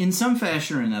 In some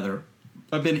fashion or another,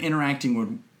 I've been interacting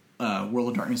with World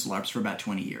of Darkness LARPs for about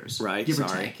 20 years. Right. Give or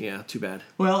Sorry. take. Yeah, too bad.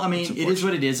 Well, I mean, it is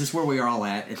what it is. It's where we are all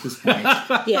at this point.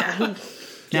 Yeah.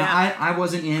 Now, I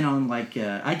wasn't in on,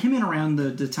 I came in around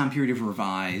the time period of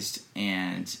Revised,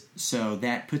 and so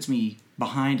that puts me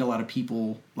behind a lot of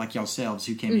people like yourselves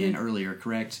who came in earlier,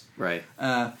 correct? Right.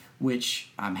 Which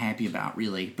I'm happy about,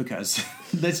 really, because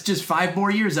that's just 5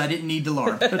 more years I didn't need to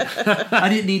LARP. I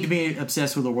didn't need to be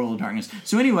obsessed with the World of Darkness.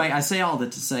 So anyway, I say all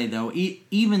that to say, though,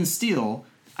 even still,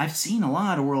 I've seen a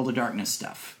lot of World of Darkness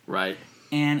stuff. Right.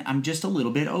 And I'm just a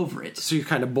little bit over it. So you're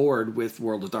kind of bored with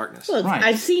World of Darkness. Well, Right.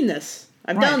 I've seen this.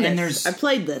 I've done and this. I've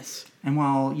played this. And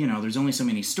while, there's only so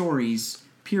many stories,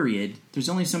 period, there's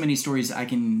only so many stories I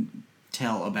can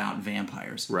tell about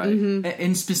vampires. Right.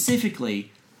 And specifically,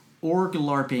 org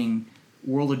LARPing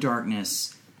World of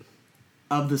Darkness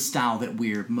of the style that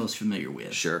we're most familiar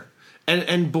with. Sure.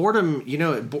 And boredom,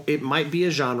 it might be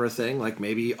a genre thing. Like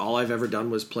maybe all I've ever done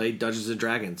was play Dungeons and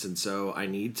Dragons, and so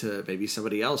maybe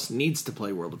somebody else needs to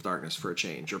play World of Darkness for a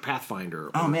change, or Pathfinder.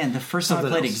 Oh man, the first time I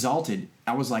played else. Exalted,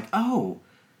 I was like, oh,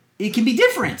 it can be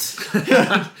different.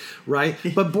 Right.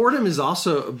 But boredom is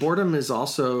also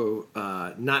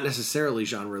not necessarily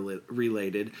genre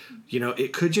related.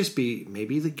 It could just be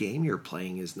maybe the game you're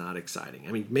playing is not exciting.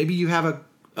 I mean, maybe you have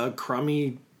a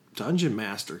crummy dungeon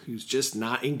master who's just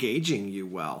not engaging you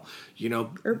well,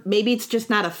 Or maybe it's just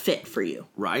not a fit for you.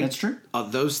 Right? That's true.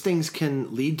 Those things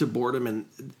can lead to boredom and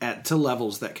to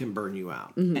levels that can burn you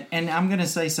out. And I'm going to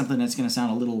say something that's going to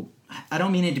sound a little... I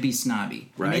don't mean it to be snobby.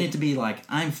 Right. I mean it to be like,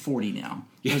 I'm 40 now.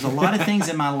 There's a lot of things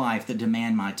in my life that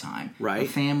demand my time. Right. A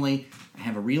family, I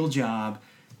have a real job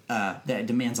that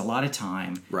demands a lot of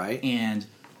time. Right. And,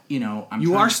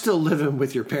 You are still living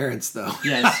with your parents, though.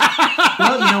 Yes.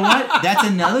 Well, you know what? That's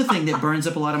another thing that burns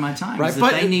up a lot of my time. Right, Is that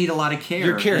but they need a lot of care.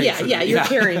 you're caring for them. You're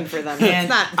caring for them. And It's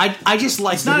not. I just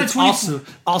like It's that not a it's 20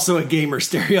 also a gamer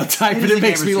stereotype, It but is it a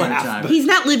makes me gamer laugh. stereotype. He's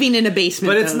not living in a basement.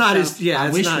 But it's though, not so. as I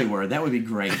it's wish not, we were. That would be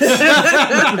great.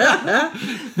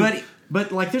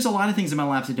 But there's a lot of things in my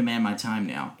life that demand my time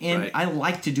now, and Right. I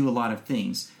like to do a lot of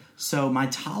things. So my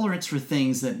tolerance for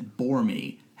things that bore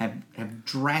me have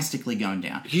drastically gone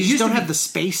down. You just don't have the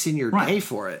space in your day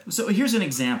for it. So here's an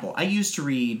example. I used to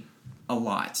read a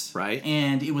lot. Right.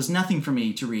 And it was nothing for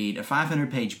me to read a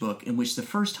 500-page book in which the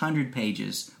first 100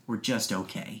 pages were just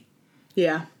okay.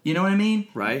 Yeah. You know what I mean?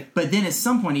 Right. But then at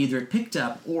some point, either it picked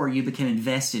up or you became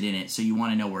invested in it, so you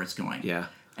want to know where it's going. Yeah.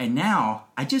 And now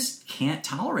I just can't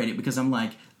tolerate it because I'm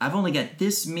like, I've only got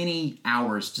this many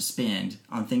hours to spend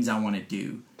on things I want to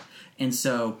do. And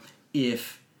so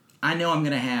if I know I'm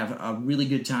going to have a really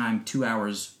good time 2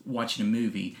 hours watching a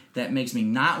movie, that makes me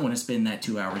not want to spend that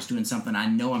 2 hours doing something I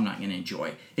know I'm not going to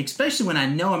enjoy. Especially when I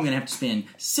know I'm going to have to spend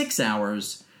 6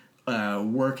 hours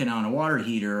working on a water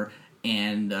heater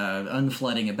and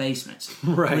unflooding a basement.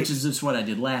 Right. Which is just what I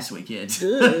did last weekend.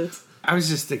 I was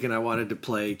just thinking I wanted to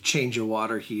play Change a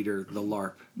Water Heater, the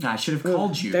LARP. I should have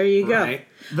called you. There you go. Right?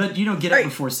 But you don't get up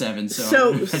before 7,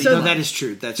 So- No, that is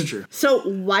true. That's true. So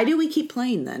why do we keep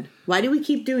playing then? Why do we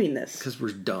keep doing this? Because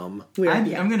we're dumb.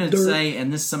 I'm going to say,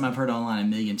 and this is something I've heard online a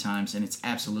million times, and it's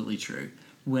absolutely true.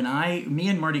 When me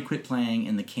and Marty quit playing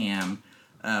in the cam,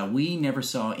 we never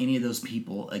saw any of those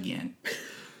people again.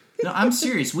 No, I'm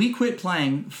serious. We quit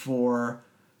playing for,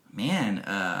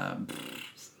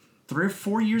 3 or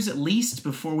 4 years at least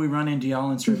before we run into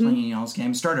y'all and started playing y'all's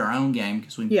game. Started our own game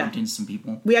because we bumped into some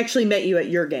people. We actually met you at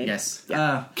your game. Yes.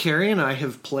 Yeah. Carrie and I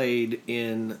have played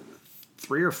in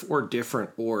 3 or 4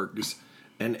 different orgs,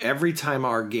 and every time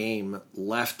our game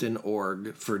left an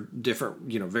org for different,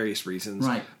 various reasons.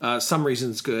 Right. Some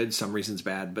reasons good, some reasons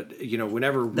bad, but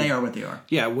whenever They are what they are.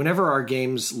 Yeah, whenever our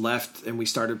games left and we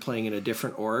started playing in a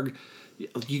different org,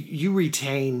 you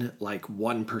retain like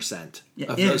 1%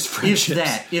 of those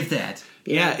friendships. If that.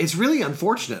 Yeah, it's really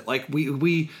unfortunate. Like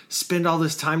we spend all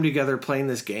this time together playing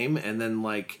this game, and then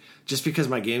like just because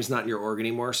my game's not in your org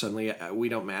anymore, suddenly we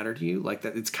don't matter to you. Like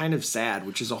that, it's kind of sad,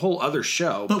 which is a whole other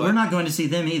show. But we're not going to see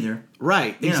them either.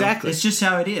 Right, exactly. It's just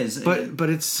how it is. But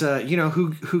it's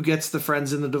who gets the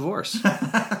friends in the divorce.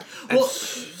 Well,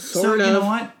 Sort you of. know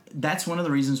what? That's one of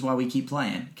the reasons why we keep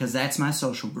playing, because that's my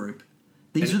social group.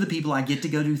 These are the people I get to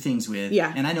go do things with.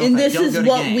 Yeah. And I know and if this I don't is go to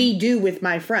what game, we do with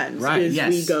my friends. Right, Is yes.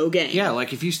 we go game. Yeah,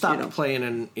 like if you stopped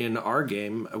playing in our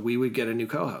game, we would get a new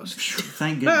co-host.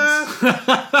 Thank goodness.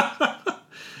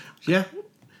 Yeah.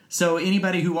 So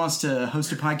anybody who wants to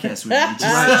host a podcast with me, just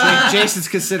Right. Jason's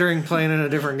considering playing in a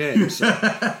different game. So.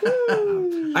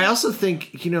 I also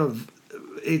think,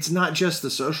 it's not just the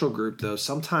social group though.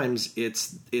 Sometimes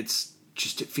it's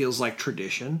just it feels like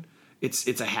tradition.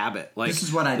 It's a habit. Like This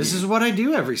is what I This do. is what I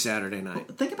do every Saturday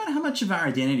night. think about how much of our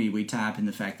identity we tie up in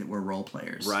the fact that we're role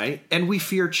players. Right? And we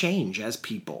fear change as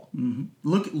people.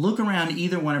 Look around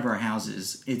either one of our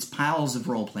houses. It's piles of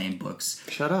role playing books.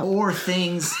 Shut up. Or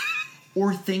things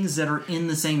that are in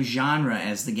the same genre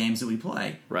as the games that we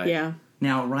play. Right. Yeah.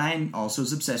 Now Ryan also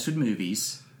is obsessed with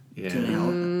movies. Yeah. To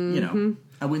help,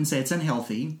 I wouldn't say it's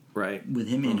unhealthy Right. with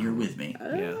him in here with me.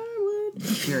 Yeah.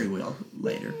 Very well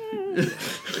later.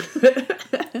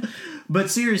 But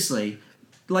seriously,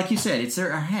 like you said, it's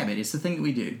our habit. It's the thing that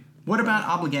we do. What about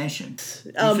obligation? Do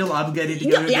you feel obligated to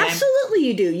go to a game? Absolutely,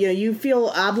 you do. You feel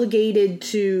obligated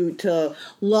to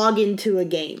log into a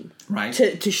game, Right.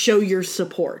 To show your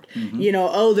support.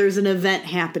 There's an event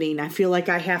happening. I feel like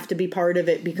I have to be part of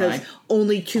it because Right.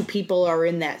 only 2 people are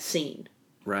in that scene.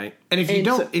 Right. And if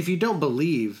you don't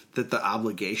believe that the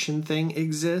obligation thing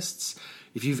exists,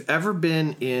 if you've ever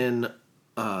been in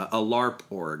a LARP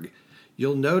org,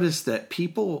 you'll notice that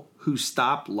people who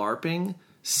stop LARPing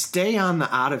stay on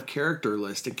the out of character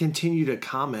list and continue to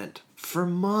comment for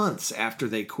months after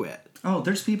they quit. Oh,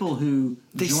 there's people who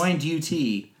joined UT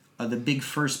the big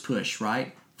first push,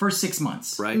 right? First 6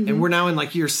 months. Right. And we're now in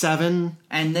like year 7.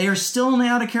 And they are still on the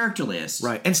out of character list.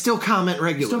 Right. And still comment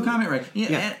regularly. Still comment right.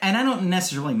 Yeah. Yeah. And I don't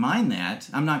necessarily mind that.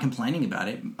 I'm not complaining about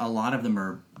it. A lot of them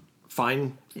are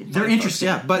Fine. they're fine interested.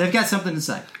 folks. Yeah. But they've got something to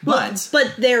say. But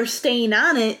they're staying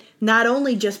on it not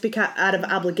only just because out of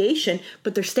obligation,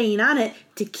 but they're staying on it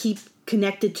to keep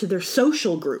connected to their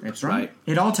social group. that's right. Right.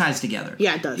 It all ties together.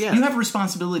 Yeah, it does. Yeah. You have a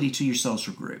responsibility to your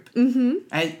social group. Mm-hmm.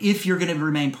 If you're going to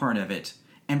remain part of it.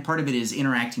 And part of it is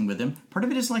interacting with them. Part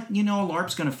of it is like, a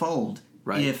LARP's going to fold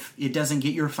Right. if it doesn't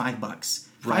get your $5.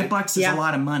 Right. $5 is Yeah. a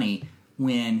lot of money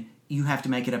when you have to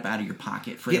make it up out of your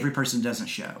pocket for every person who doesn't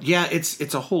show. yeah,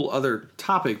 it's a whole other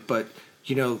topic, but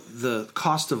the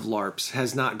cost of LARPs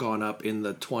has not gone up in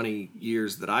the 20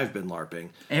 years that I've been LARPing.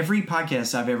 Every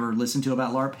podcast I've ever listened to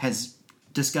about LARP has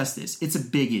discussed this. It's a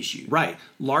big issue. Right.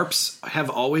 LARPs have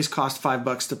always cost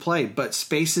 $5 to play, but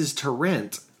spaces to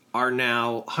rent are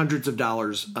now hundreds of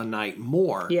dollars a night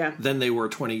more than they were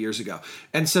 20 years ago.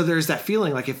 And so there's that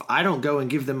feeling like if I don't go and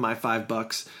give them my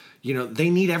 $5, they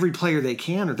need every player they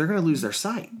can, or they're going to lose their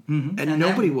sight, and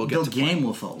nobody will get the to game play.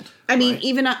 will fold. I mean,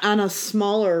 even on a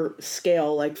smaller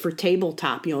scale, like for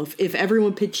tabletop, if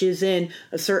everyone pitches in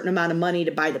a certain amount of money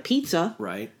to buy the pizza,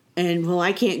 Right. and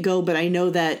I can't go, but I know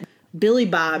that Billy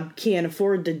Bob can't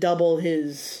afford to double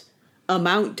his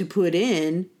amount to put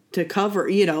in to cover,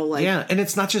 Yeah, and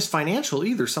it's not just financial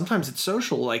either. Sometimes it's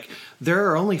social. Like, there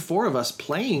are only 4 of us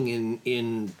playing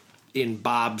in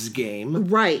Bob's game.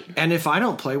 Right. And if I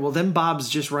don't play, well, then Bob's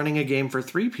just running a game for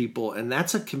 3 people, and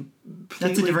that's a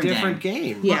completely different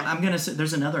game. Yeah. Well, I'm going to say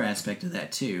there's another aspect of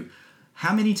that, too.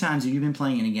 How many times have you been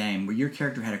playing in a game where your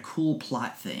character had a cool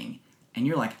plot thing, and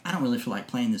you're like, I don't really feel like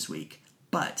playing this week,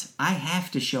 but I have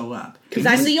to show up. Because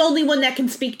I'm the only one that can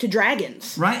speak to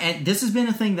dragons. Right, and this has been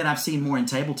a thing that I've seen more in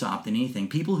tabletop than anything.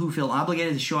 People who feel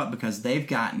obligated to show up because they've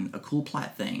gotten a cool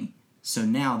plot thing, so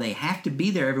now they have to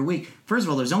be there every week. First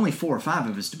of all, there's only 4 or 5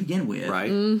 of us to begin with.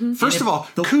 Right. Mm-hmm. First of all,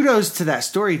 kudos to that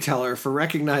storyteller for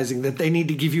recognizing that they need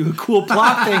to give you a cool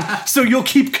plot thing so you'll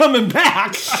keep coming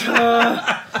back.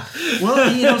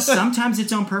 Well, sometimes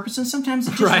it's on purpose and sometimes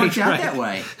it just works out right. that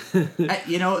way.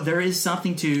 There is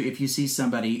something to, if you see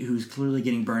somebody who's clearly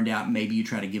getting burned out, maybe you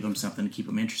try to give them something to keep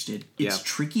them interested. It's Yeah.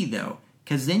 tricky, though,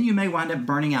 because then you may wind up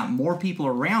burning out more people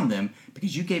around them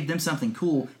because you gave them something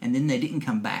cool and then they didn't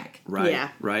come back. Right. Yeah.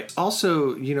 Right.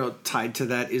 Also, tied to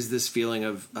that is this feeling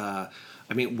of,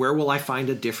 where will I find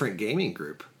a different gaming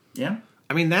group? Yeah?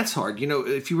 I mean, that's hard.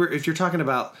 If you're talking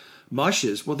about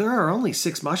mushes, well, there are only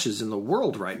 6 mushes in the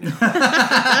world right now.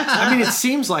 I mean, it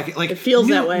seems like it feels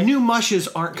that way. New mushes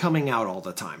aren't coming out all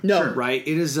the time. No. Sure. Right?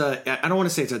 It is I don't want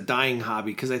to say it's a dying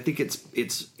hobby because I think it's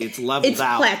leveled It's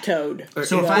out. plateaued.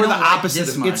 So if I or don't the like opposite, this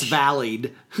it's much-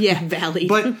 valleyed. Yeah, Valley.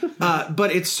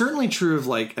 But it's certainly true of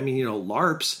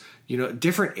LARPs.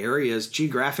 Different areas,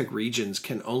 geographic regions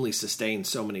can only sustain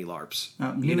so many LARPs.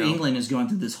 New England is going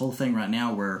through this whole thing right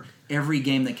now where every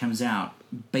game that comes out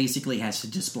basically has to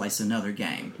displace another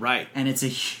game. Right. And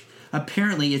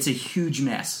apparently it's a huge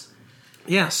mess.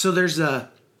 Yeah, so there's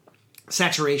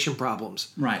saturation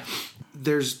problems. Right.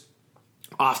 There's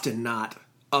often not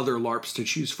other LARPs to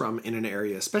choose from in an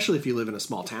area, especially if you live in a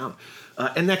small town.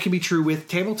 And that can be true with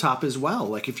tabletop as well.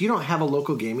 Like, if you don't have a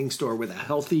local gaming store with a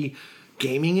healthy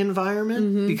gaming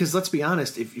environment, because let's be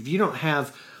honest, if you don't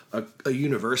have a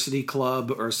university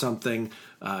club or something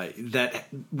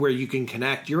where you can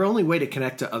connect, your only way to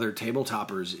connect to other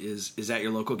tabletoppers is at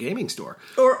your local gaming store.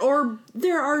 Or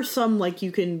there are some, like,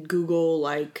 you can Google,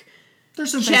 like,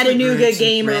 There's some Chattanooga Facebook groups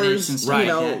and gamers, Reddits and stuff Right.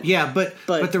 like that. Yeah,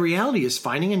 but the reality is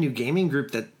finding a new gaming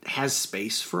group that has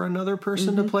space for another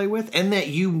person to play with and that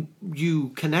you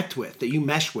connect with, that you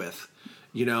mesh with.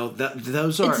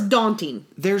 Those are it's daunting.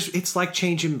 it's like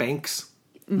changing banks.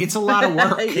 It's a lot of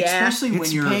work. Yeah. Especially when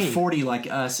It's you're pain. 40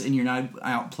 like us and you're not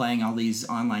out playing all these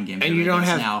online games. And you don't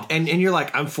have now. and you're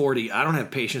like, I'm 40. I don't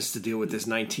have patience to deal with this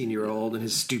 19-year-old and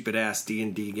his stupid ass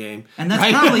D&D game. And that's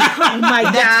Right? probably Oh my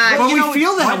god. But you we know,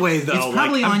 feel that right, way, though. It's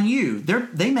probably Like, on you.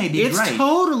 They may be It's great.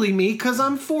 totally me because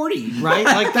I'm 40, right?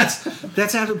 Like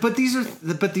that's after. But these are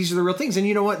the real things. And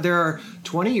you know what? There are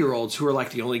 20-year-olds who are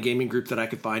like the only gaming group that I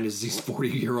could find is these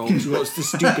 40-year-olds who host this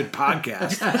stupid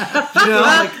podcast.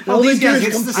 Like All these they do guys.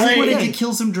 is It's the complain. I same wanted thing. to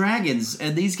kill some dragons,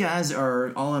 and these guys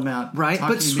are all about Right,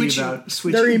 talking but to me about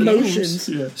switching Their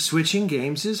emotions. switching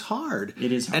games is hard.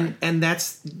 It is hard. and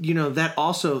that's that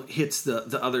also hits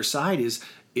the other side is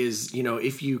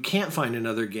if you can't find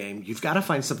another game, you've got to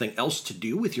find something else to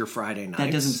do with your Friday nights.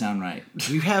 That doesn't sound right.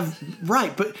 You have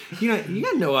right, but you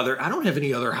got no other. I don't have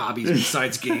any other hobbies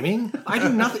besides gaming. I do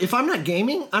nothing. If I'm not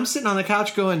gaming, I'm sitting on the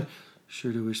couch going,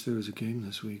 "Sure do wish there was a game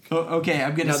this week." Okay,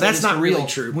 I'm gonna. No, say that's this not for really real.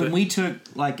 true, When but- we took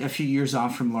like a few years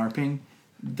off from LARPing,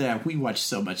 that we watched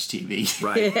so much TV.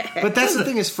 Right. But that's the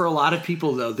thing is for a lot of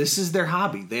people though, this is their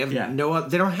hobby. They have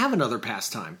they don't have another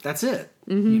pastime. That's it.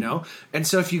 And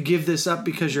so if you give this up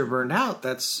because you're burned out,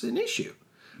 that's an issue.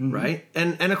 Right?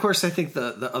 And of course I think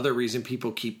the other reason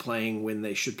people keep playing when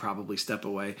they should probably step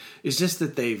away is just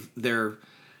that they've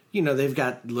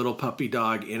got little puppy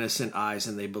dog innocent eyes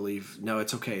and they believe, no,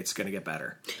 it's okay, it's going to get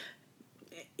better.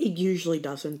 It usually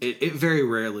doesn't. It very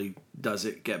rarely does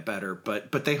it get better,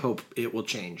 but they hope it will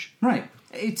change. Right.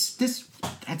 It's this.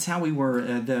 That's how we were.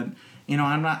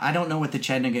 I don't know what the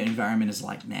Chattanooga environment is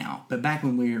like now, but back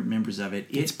when we were members of it,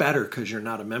 It's better because you're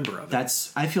not a member of it.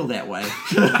 I feel that way.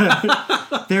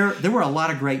 There were a lot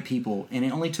of great people, and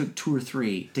it only took 2 or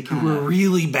 3 to kind We're of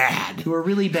really bad. who were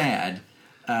really bad.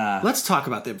 Let's talk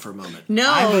about them for a moment.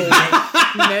 No.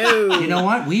 No. You know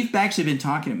what? We've actually been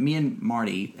talking. Me and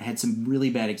Marty had some really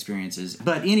bad experiences,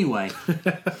 but anyway,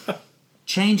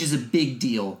 change is a big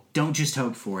deal. Don't just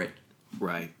hope for it.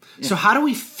 Right. So how do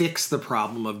we fix the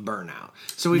problem of burnout?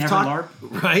 So we've Never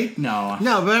talked, right? No.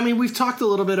 But I mean, we've talked a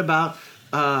little bit about,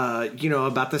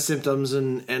 about the symptoms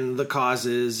and the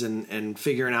causes and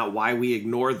figuring out why we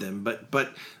ignore them.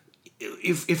 But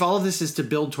if all of this is to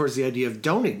build towards the idea of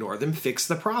don't ignore them, fix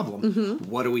the problem,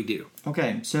 what do we do?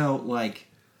 Okay, so like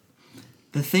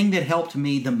the thing that helped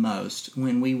me the most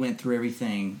when we went through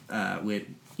everything with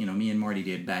me and Marty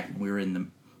did back when we were in the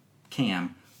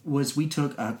CAM was we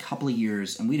took a couple of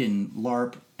years and we didn't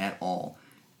LARP at all,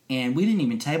 and we didn't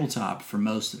even tabletop for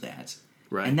most of that.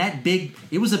 Right. And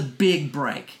it was a big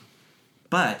break,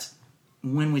 but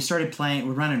when we started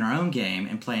we're running our own game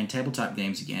and playing tabletop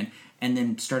games again, and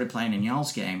then started playing in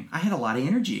y'all's game, I had a lot of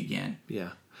energy again. Yeah.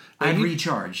 I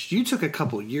recharged. You took a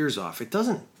couple of years off. It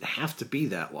doesn't have to be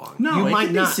that long. No, you it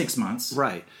could be 6 months.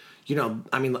 Right.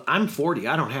 I mean, I'm 40.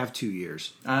 I don't have 2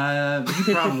 years. You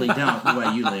probably don't the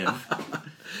way you live.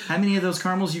 How many of those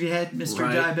caramels have you had, Mr.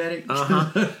 Right.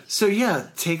 Diabetic? So yeah,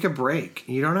 take a break.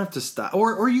 You don't have to stop,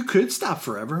 or you could stop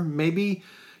forever. Maybe,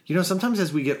 sometimes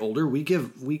as we get older, we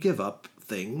give up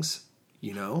things.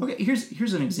 Okay,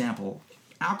 here's an example.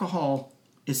 Alcohol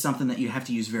is something that you have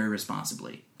to use very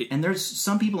responsibly, and there's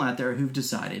some people out there who've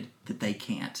decided that they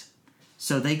can't,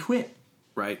 so they quit.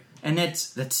 Right. And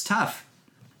that's tough.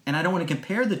 And I don't want to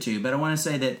compare the two, but I want to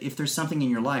say that if there's something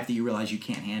in your life that you realize you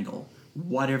can't handle,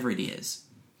 whatever it is,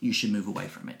 you should move away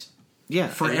from it. Yeah.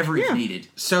 Forever if needed.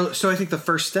 So I think the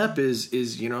first step is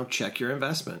check your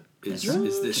investment. Is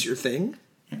this your thing?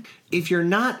 Yeah. If you're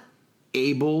not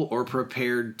able or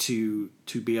prepared to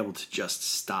be able to just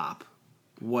stop,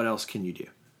 what else can you do?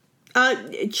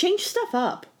 Change stuff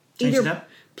up. Change Either it up?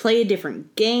 play a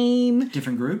different game,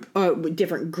 Different group?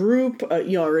 different group,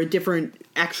 or a different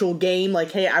actual game.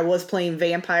 Like, hey, I was playing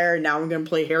Vampire, and now I'm going to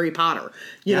play Harry Potter.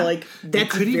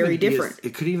 That's very different.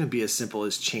 It could even be as simple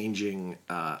as changing.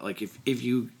 If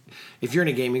you're in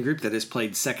a gaming group that has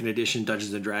played second edition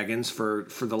Dungeons and Dragons for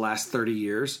the last 30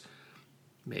 years,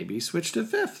 maybe switch to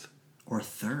 5th Or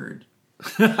third.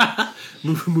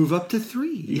 move up to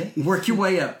 3. Yeah. Work your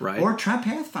way up. Right. Or try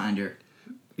Pathfinder.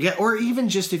 Yeah, or even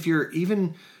just if you're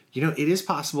even, it is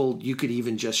possible you could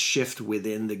even just shift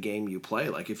within the game you play.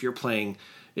 Like if you're playing,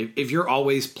 if you're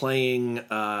always playing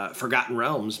Forgotten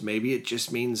Realms, maybe it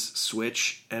just means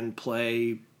switch and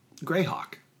play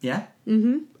Greyhawk. Yeah? I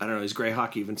don't know, is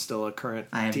Greyhawk even still a current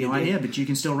I have D&D? no idea, but you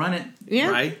can still run it.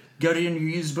 Yeah. Right? Go to your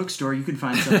used bookstore, you can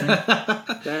find something.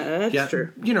 That's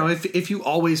true. If you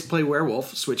always play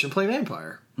Werewolf, switch and play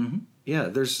Vampire. Mm-hmm. Yeah,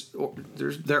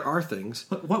 there are things.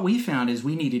 What we found is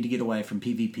we needed to get away from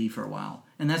PvP for a while.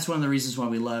 And that's one of the reasons why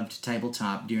we loved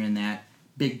tabletop during that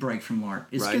big break from LARP.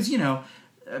 Is because,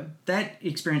 that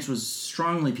experience was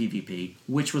strongly PvP,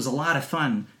 which was a lot of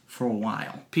fun for a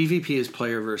while. PvP is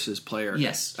player versus player.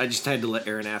 Yes. I just had to let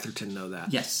Aaron Atherton know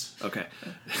that. Yes. Okay.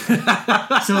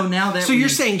 So now that you're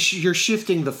saying you're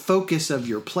shifting the focus of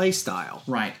your play style.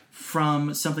 Right.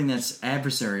 From something that's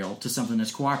adversarial to something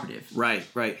that's cooperative. Right.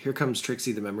 Here comes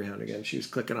Trixie the Memory Hound again. She was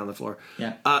clicking on the floor.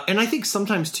 Yeah. And I think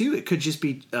sometimes, too, it could just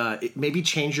be maybe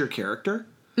change your character.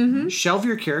 Mm-hmm. Shelve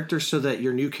your character so that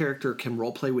your new character can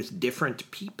roleplay with different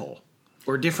people.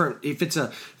 Or different,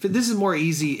 this is more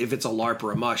easy if it's a LARP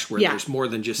or a mush where there's more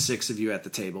than just 6 of you at the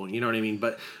table. You know what I mean?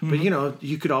 But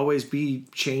you could always be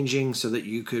changing so that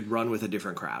you could run with a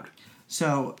different crowd.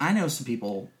 So I know some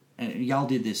people, and y'all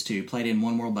did this too, played in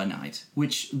One World by Night,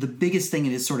 which the biggest thing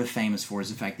it is sort of famous for is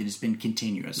the fact that it's been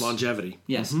continuous. Longevity.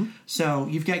 Yes. Mm-hmm. So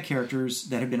you've got characters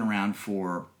that have been around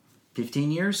for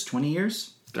 15 years, 20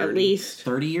 years? 30. At least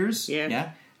 30 years?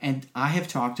 Yeah. And I have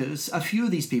talked to a few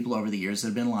of these people over the years that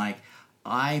have been like,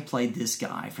 I played this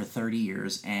guy for 30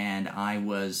 years and I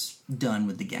was done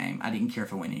with the game. I didn't care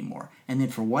if I went anymore. And then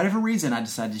for whatever reason, I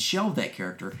decided to shelve that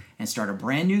character and start a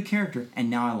brand new character, and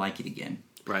now I like it again.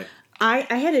 Right. I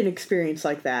had an experience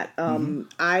like that.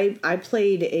 I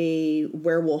played a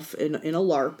werewolf in a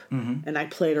LARP, and I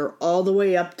played her all the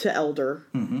way up to Elder.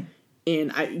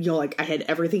 And I had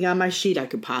everything on my sheet I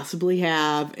could possibly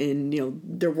have, and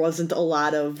there wasn't a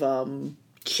lot of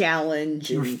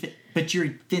challenge. But you're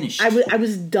finished. I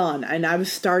was done, and I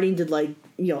was starting to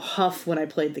huff when I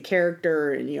played the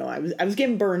character, and I was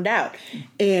getting burned out,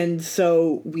 and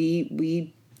so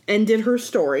we ended her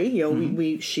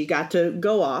story. She got to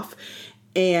go off,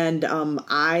 and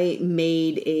I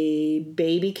made a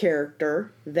baby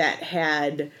character that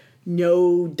had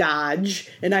no dodge,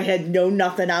 and I had no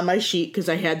nothing on my sheet because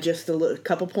I had just a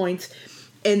couple points.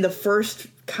 And the first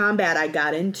combat I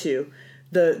got into,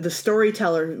 the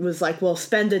storyteller was like, well,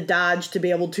 spend a dodge to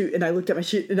be able to, and I looked at my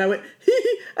sheet and I went,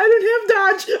 I don't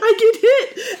have dodge, I get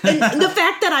hit. And the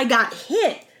fact that I got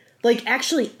hit like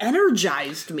actually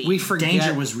energized me. We forget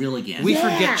Danger was real again. We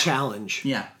Yeah. forget challenge.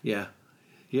 yeah.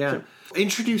 Yeah.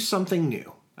 Introduce something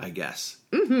new, I guess.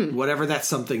 Mm-hmm. Whatever that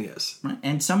something is. Right.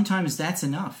 And sometimes that's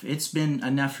enough. It's been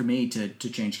enough for me to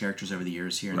change characters over the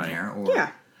years here and Right.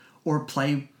 there, or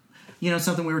play.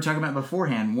 Something we were talking about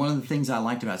beforehand. One of the things I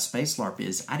liked about Space LARP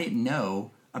is I didn't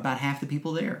know about half the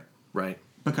people there Right.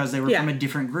 because they were from a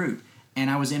different group, and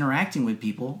I was interacting with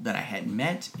people that I hadn't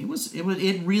met.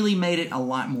 It really made it a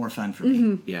lot more fun for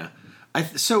me. Yeah.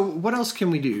 So what else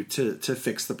can we do to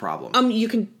fix the problem? You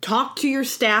can talk to your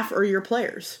staff or your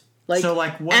players.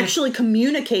 What actually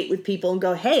communicate with people and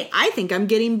go, hey, I think I'm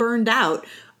getting burned out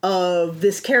of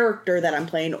this character that I'm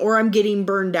playing, or I'm getting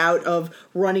burned out of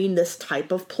running this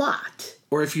type of plot.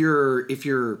 Or if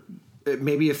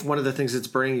one of the things that's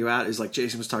burning you out is like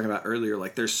Jason was talking about earlier,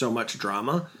 like there's so much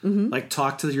drama, like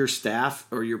talk to your staff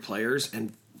or your players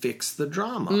and fix the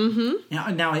drama.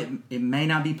 Now it may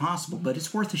not be possible, but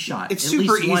it's worth a shot. It's at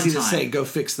super least one easy to time. say, go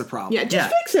fix the problem. Yeah,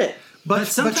 just fix it. But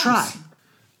sometimes- try.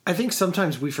 I think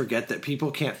sometimes we forget that people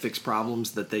can't fix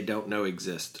problems that they don't know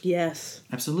exist. Yes.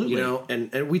 Absolutely.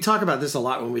 And we talk about this a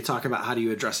lot when we talk about how do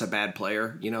you address a bad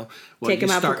player, Take them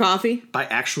out for coffee. By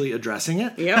actually addressing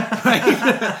it. Yep.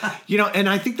 Right? And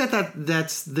I think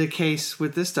that's the case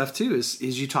with this stuff too, is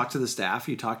you talk to the staff,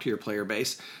 you talk to your player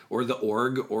base or the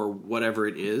org or whatever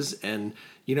it is. And,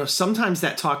 sometimes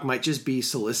that talk might just be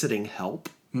soliciting help.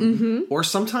 Mm-hmm. Or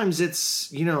sometimes it's,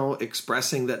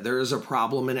 expressing that there is a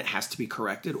problem and it has to be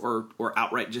corrected, or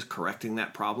outright just correcting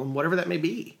that problem, whatever that may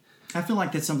be. I feel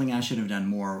like that's something I should have done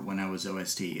more when I was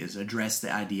OST, is address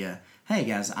the idea, hey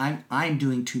guys, I'm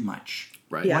doing too much.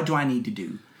 Right. Yeah. What do I need to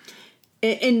do?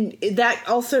 And that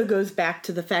also goes back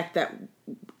to the fact that,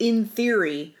 in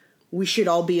theory, we should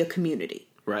all be a community.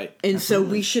 Right. And Absolutely.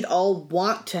 so we should all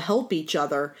want to help each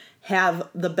other have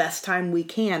the best time we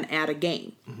can at a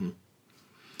game. Mm-hmm.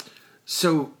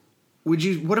 So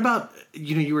what about,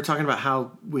 you were talking about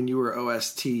how when you were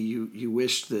OST, you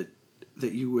wished that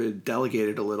you would delegate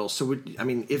it a little. So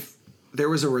if there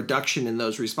was a reduction in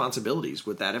those responsibilities,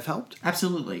 would that have helped?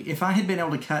 Absolutely. If I had been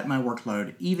able to cut my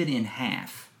workload even in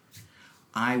half,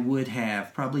 I would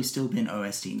have probably still been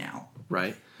OST now.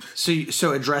 Right.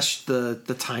 So address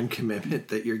the time commitment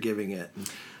that you're giving it.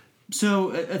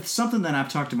 So something that I've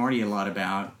talked to Marty a lot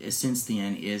about since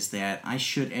then is that I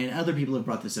should, and other people have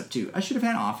brought this up too, I should have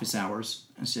had office hours.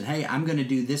 I said, hey, I'm going to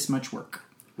do this much work.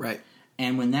 Right.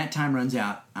 And when that time runs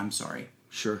out, I'm sorry.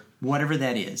 Sure. Whatever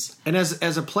that is. And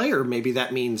as a player, maybe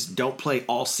that means don't play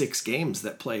all 6 games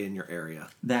that play in your area.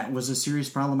 That was a serious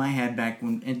problem I had back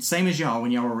when, and same as y'all,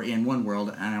 when y'all were in one world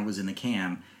and I was in the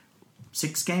CAM.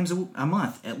 6 games a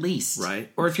month, at least. Right.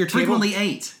 Or if your frequently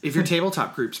 8. If your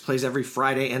tabletop groups plays every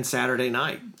Friday and Saturday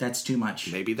night, that's too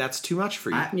much. Maybe that's too much for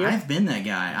you. I've been that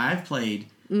guy. I've played.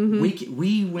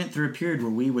 We went through a period where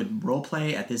we would role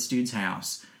play at this dude's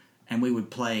house, and we would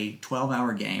play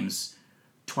 12-hour games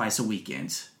twice a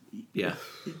weekend. Yeah.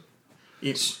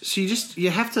 So you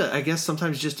have to, I guess,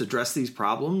 sometimes just address these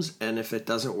problems, and if it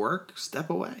doesn't work, step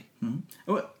away.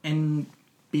 And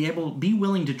be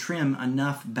willing to trim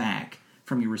enough back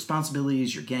from your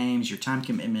responsibilities, your games, your time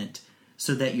commitment,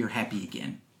 so that you're happy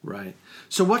again. Right.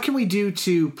 So what can we do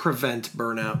to prevent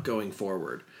burnout going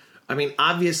forward? I mean,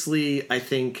 obviously, I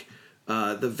think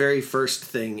the very first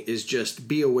thing is just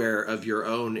be aware of your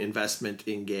own investment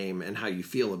in game and how you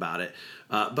feel about it.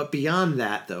 But beyond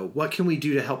that, though, what can we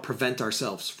do to help prevent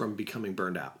ourselves from becoming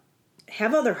burned out?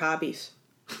 Have other hobbies.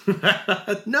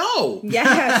 No.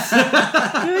 Yes.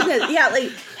 Goodness. Yeah,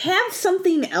 like have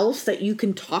something else that you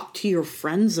can talk to your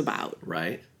friends about.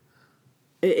 Right.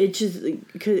 It just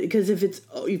because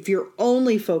if you're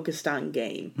only focused on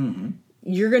game,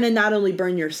 you're going to not only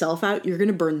burn yourself out, you're going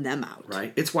to burn them out.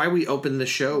 Right. It's why we open the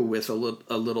show with a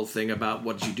little thing about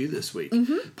what did you do this week.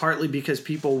 Partly because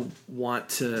people want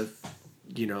to,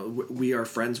 we are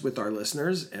friends with our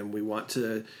listeners and we want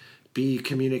to be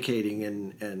communicating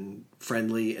and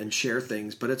friendly and share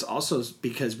things, but it's also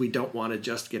because we don't want to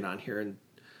just get on here and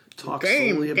talk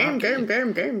solely about game.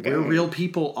 We're real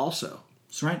people also.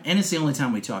 That's right. And it's the only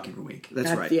time we talk every week.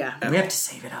 That's right. Yeah. We have to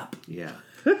save it up. Yeah.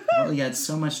 We got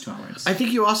so much tolerance. I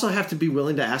think you also have to be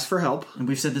willing to ask for help. And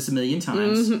we've said this a million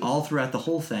times all throughout the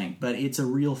whole thing, but it's a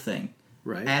real thing.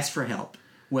 Right. Ask for help.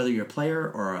 Whether you're a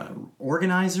player or an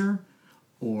organizer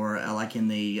or like in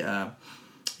the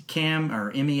CAM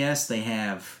or MES, they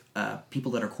have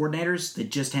people that are coordinators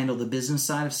that just handle the business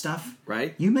side of stuff.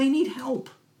 Right. You may need help.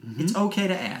 It's okay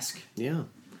to ask. Yeah.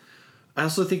 I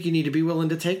also think you need to be willing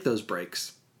to take those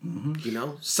breaks.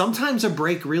 Sometimes a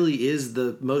break really is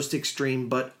the most extreme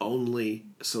but only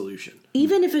solution.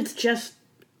 Even if it's just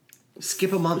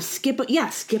Skip a month. skip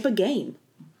a game.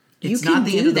 It's You not can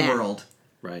the do end of the that. world.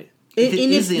 Right. If it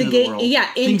is the end of the world,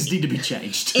 and- things need to be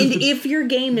changed. And if your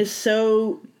game is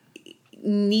so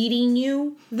needing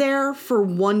you there for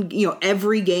one,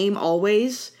 every game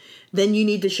always, then you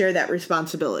need to share that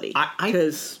responsibility.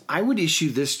 Because I would issue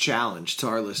this challenge to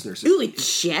our listeners. ooh, a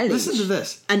challenge. Listen to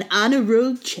this. An honor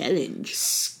roll challenge.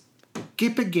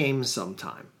 Skip a game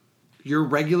sometime. Your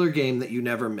regular game that you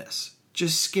never miss.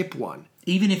 Just skip one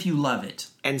Even if you love it.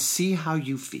 and see how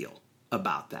you feel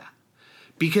about that.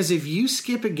 Because if you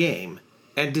skip a game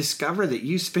and discover that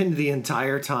you spend the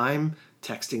entire time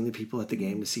texting the people at the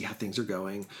game to see how things are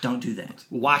going, Don't do that.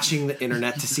 watching the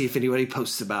internet to see if anybody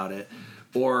posts about it,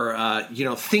 or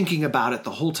thinking about it the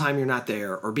whole time you're not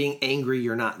there, or being angry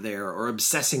you're not there, or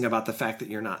obsessing about the fact that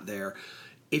you're not there.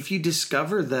 If you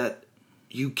discover that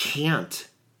you can't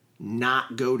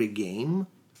not go to game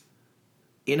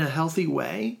in a healthy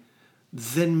way,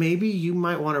 then maybe you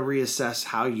might want to reassess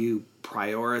how you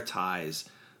prioritize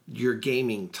your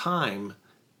gaming time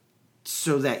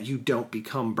so that you don't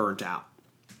become burnt out.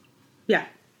 Yeah.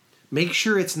 Make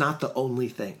sure it's not the only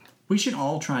thing. We should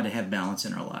all try to have balance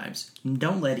in our lives.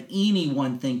 Don't let any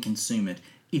one thing consume it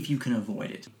if you can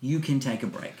avoid it. You can take a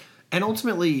break. And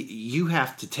ultimately, you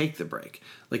have to take the break.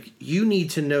 Like, you need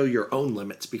to know your own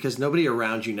limits because nobody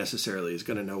around you necessarily is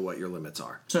going to know what your limits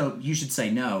are. So you should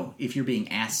say no if you're being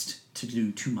asked to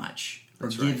do too much or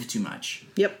That's give right. too much.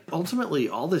 Yep. Ultimately,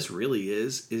 all this really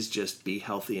is just be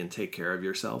healthy and take care of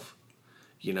yourself.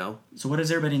 You know? So what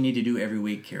does everybody need to do every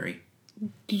week, Carrie?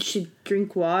 You should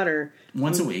drink water.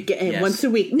 Once a week. Get- yes. Once a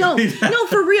week. No,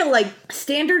 for real. Like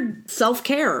standard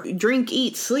self-care. Drink,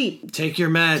 eat, sleep. Take your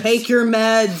meds. Take your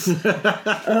meds.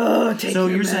 Oh, take So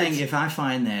your you're meds. saying if I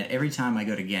find that every time I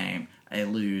go to game, I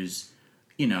lose,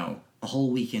 a whole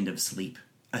weekend of sleep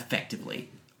effectively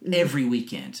every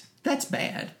weekend. That's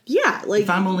bad. Yeah, like If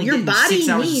I'm only your getting body 6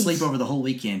 hours needs, of sleep over the whole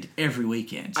weekend, every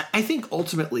weekend. I think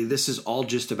ultimately this is all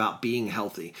just about being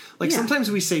healthy. Like Yeah. sometimes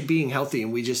we say being healthy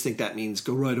and we just think that means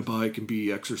go ride a bike and be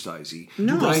exercisey.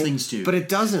 No. Do those things too. But it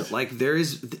doesn't. Like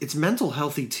it's mental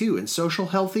healthy too, and social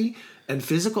healthy and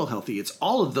physical healthy. It's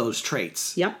all of those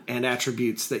traits Yep. and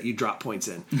attributes that you drop points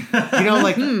in.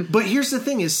 But here's the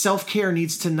thing is self-care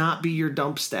needs to not be your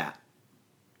dump stat.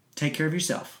 Take care of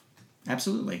yourself.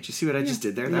 Absolutely. Did you see what I just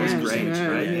did there? That was great, yeah,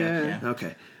 right? yeah.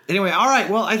 Okay. Anyway, all right.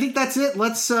 Well, I think that's it.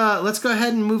 Let's go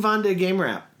ahead and move on to game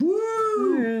wrap.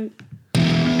 Alright.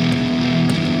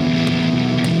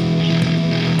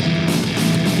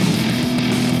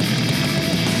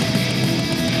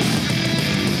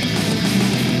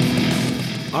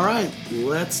 All right,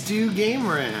 let's do game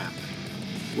wrap.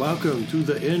 Welcome to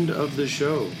the end of the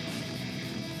show.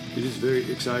 It is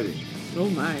very exciting. Oh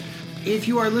my. If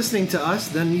you are listening to us,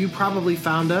 then you probably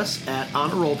found us at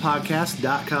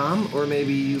honorrollpodcast.com, or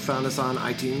maybe you found us on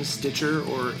iTunes, Stitcher,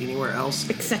 or anywhere else,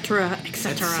 Etc.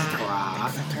 Etc.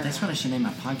 That's what I should name my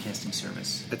podcasting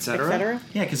service. etc. Etc.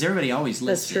 Yeah, because everybody always That's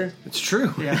lists true. it. It's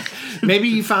true. Yeah. Maybe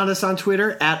you found us on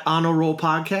Twitter at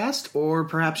honorrollpodcast, or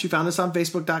perhaps you found us on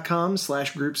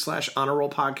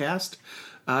facebook.com/group/honorrollpodcast.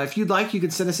 If you'd like, you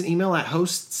can send us an email at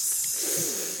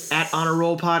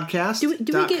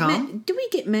hosts@honorrollpodcast.com. Do we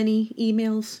get many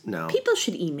emails? No. People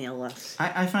should email us.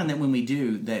 I find that when we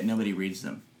do, that nobody reads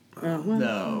them.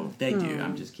 No, they do.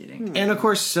 I'm just kidding. And of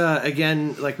course,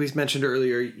 again, like we mentioned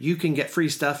earlier, you can get free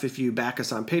stuff if you back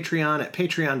us on Patreon at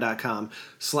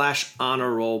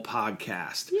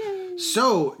patreon.com/honorrollpodcast. Yay.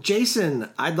 So, Jason,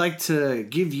 I'd like to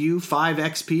give you 5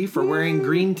 XP for wearing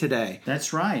green today.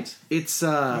 That's right. It's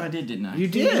I did, didn't I? You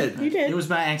did. You did. It was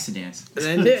by accident.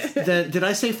 And did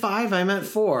I say 5? I meant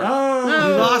 4. Oh! You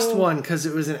lost one because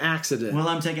it was an accident. Well,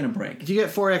 I'm taking a break. You get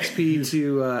 4 XP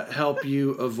to help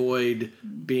you avoid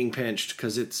being pinched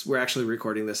because we're actually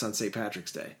recording this on St.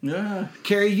 Patrick's Day. Yeah.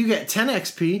 Carrie, you get 10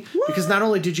 XP because not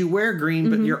only did you wear green,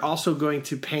 but you're also going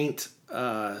to paint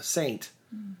Saint.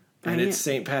 And it's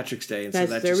St. Patrick's Day, and so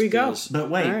that there just we go. feels... But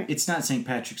wait, All right. it's not St.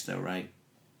 Patrick's though, right?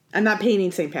 I'm not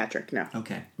painting St. Patrick, no.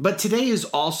 Okay. But today is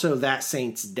also that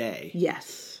Saint's Day.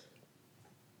 Yes.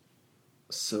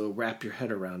 So wrap your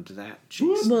head around that,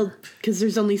 Jason. Well, because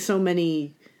there's only so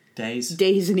many Days.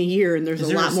 days in a year, and there's Is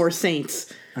a there lot a- more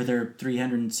saints. Are there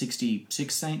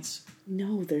 366 saints?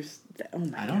 No, there's... Oh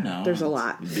my I don't God. know. There's a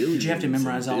lot. Did you have to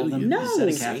memorize all of them? No. Is that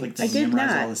a Catholic thing? I did memorize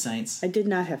not. all the saints? I did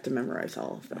not have to memorize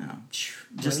all of them. Oh,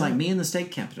 just like me and the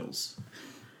state capitals.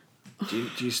 Do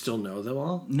you still know them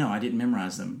all? No, I didn't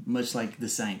memorize them, much like the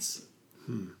saints.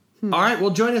 All right, well,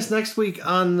 join us next week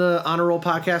on the Honor Roll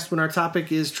podcast when our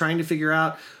topic is trying to figure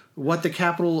out what the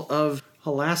capital of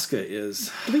Alaska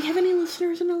is. Do we have any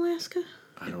listeners in Alaska?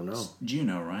 I don't know.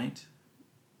 Juneau, right?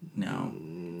 No.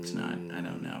 It's not. I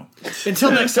don't know.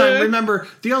 Until next time, remember,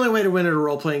 the only way to win at a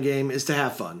role-playing game is to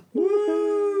have fun.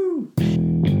 Woo!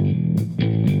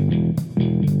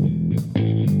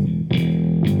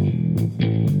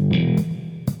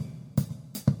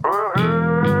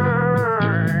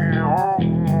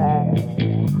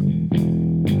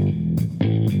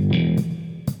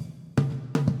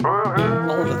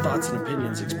 All of the thoughts and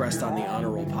opinions expressed on the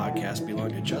Honor Roll podcast belong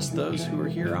to just those who are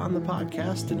here on the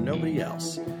podcast and nobody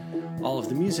else. All of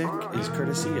the music is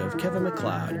courtesy of Kevin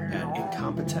MacLeod at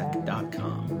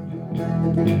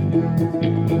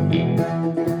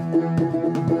Incompetech.com.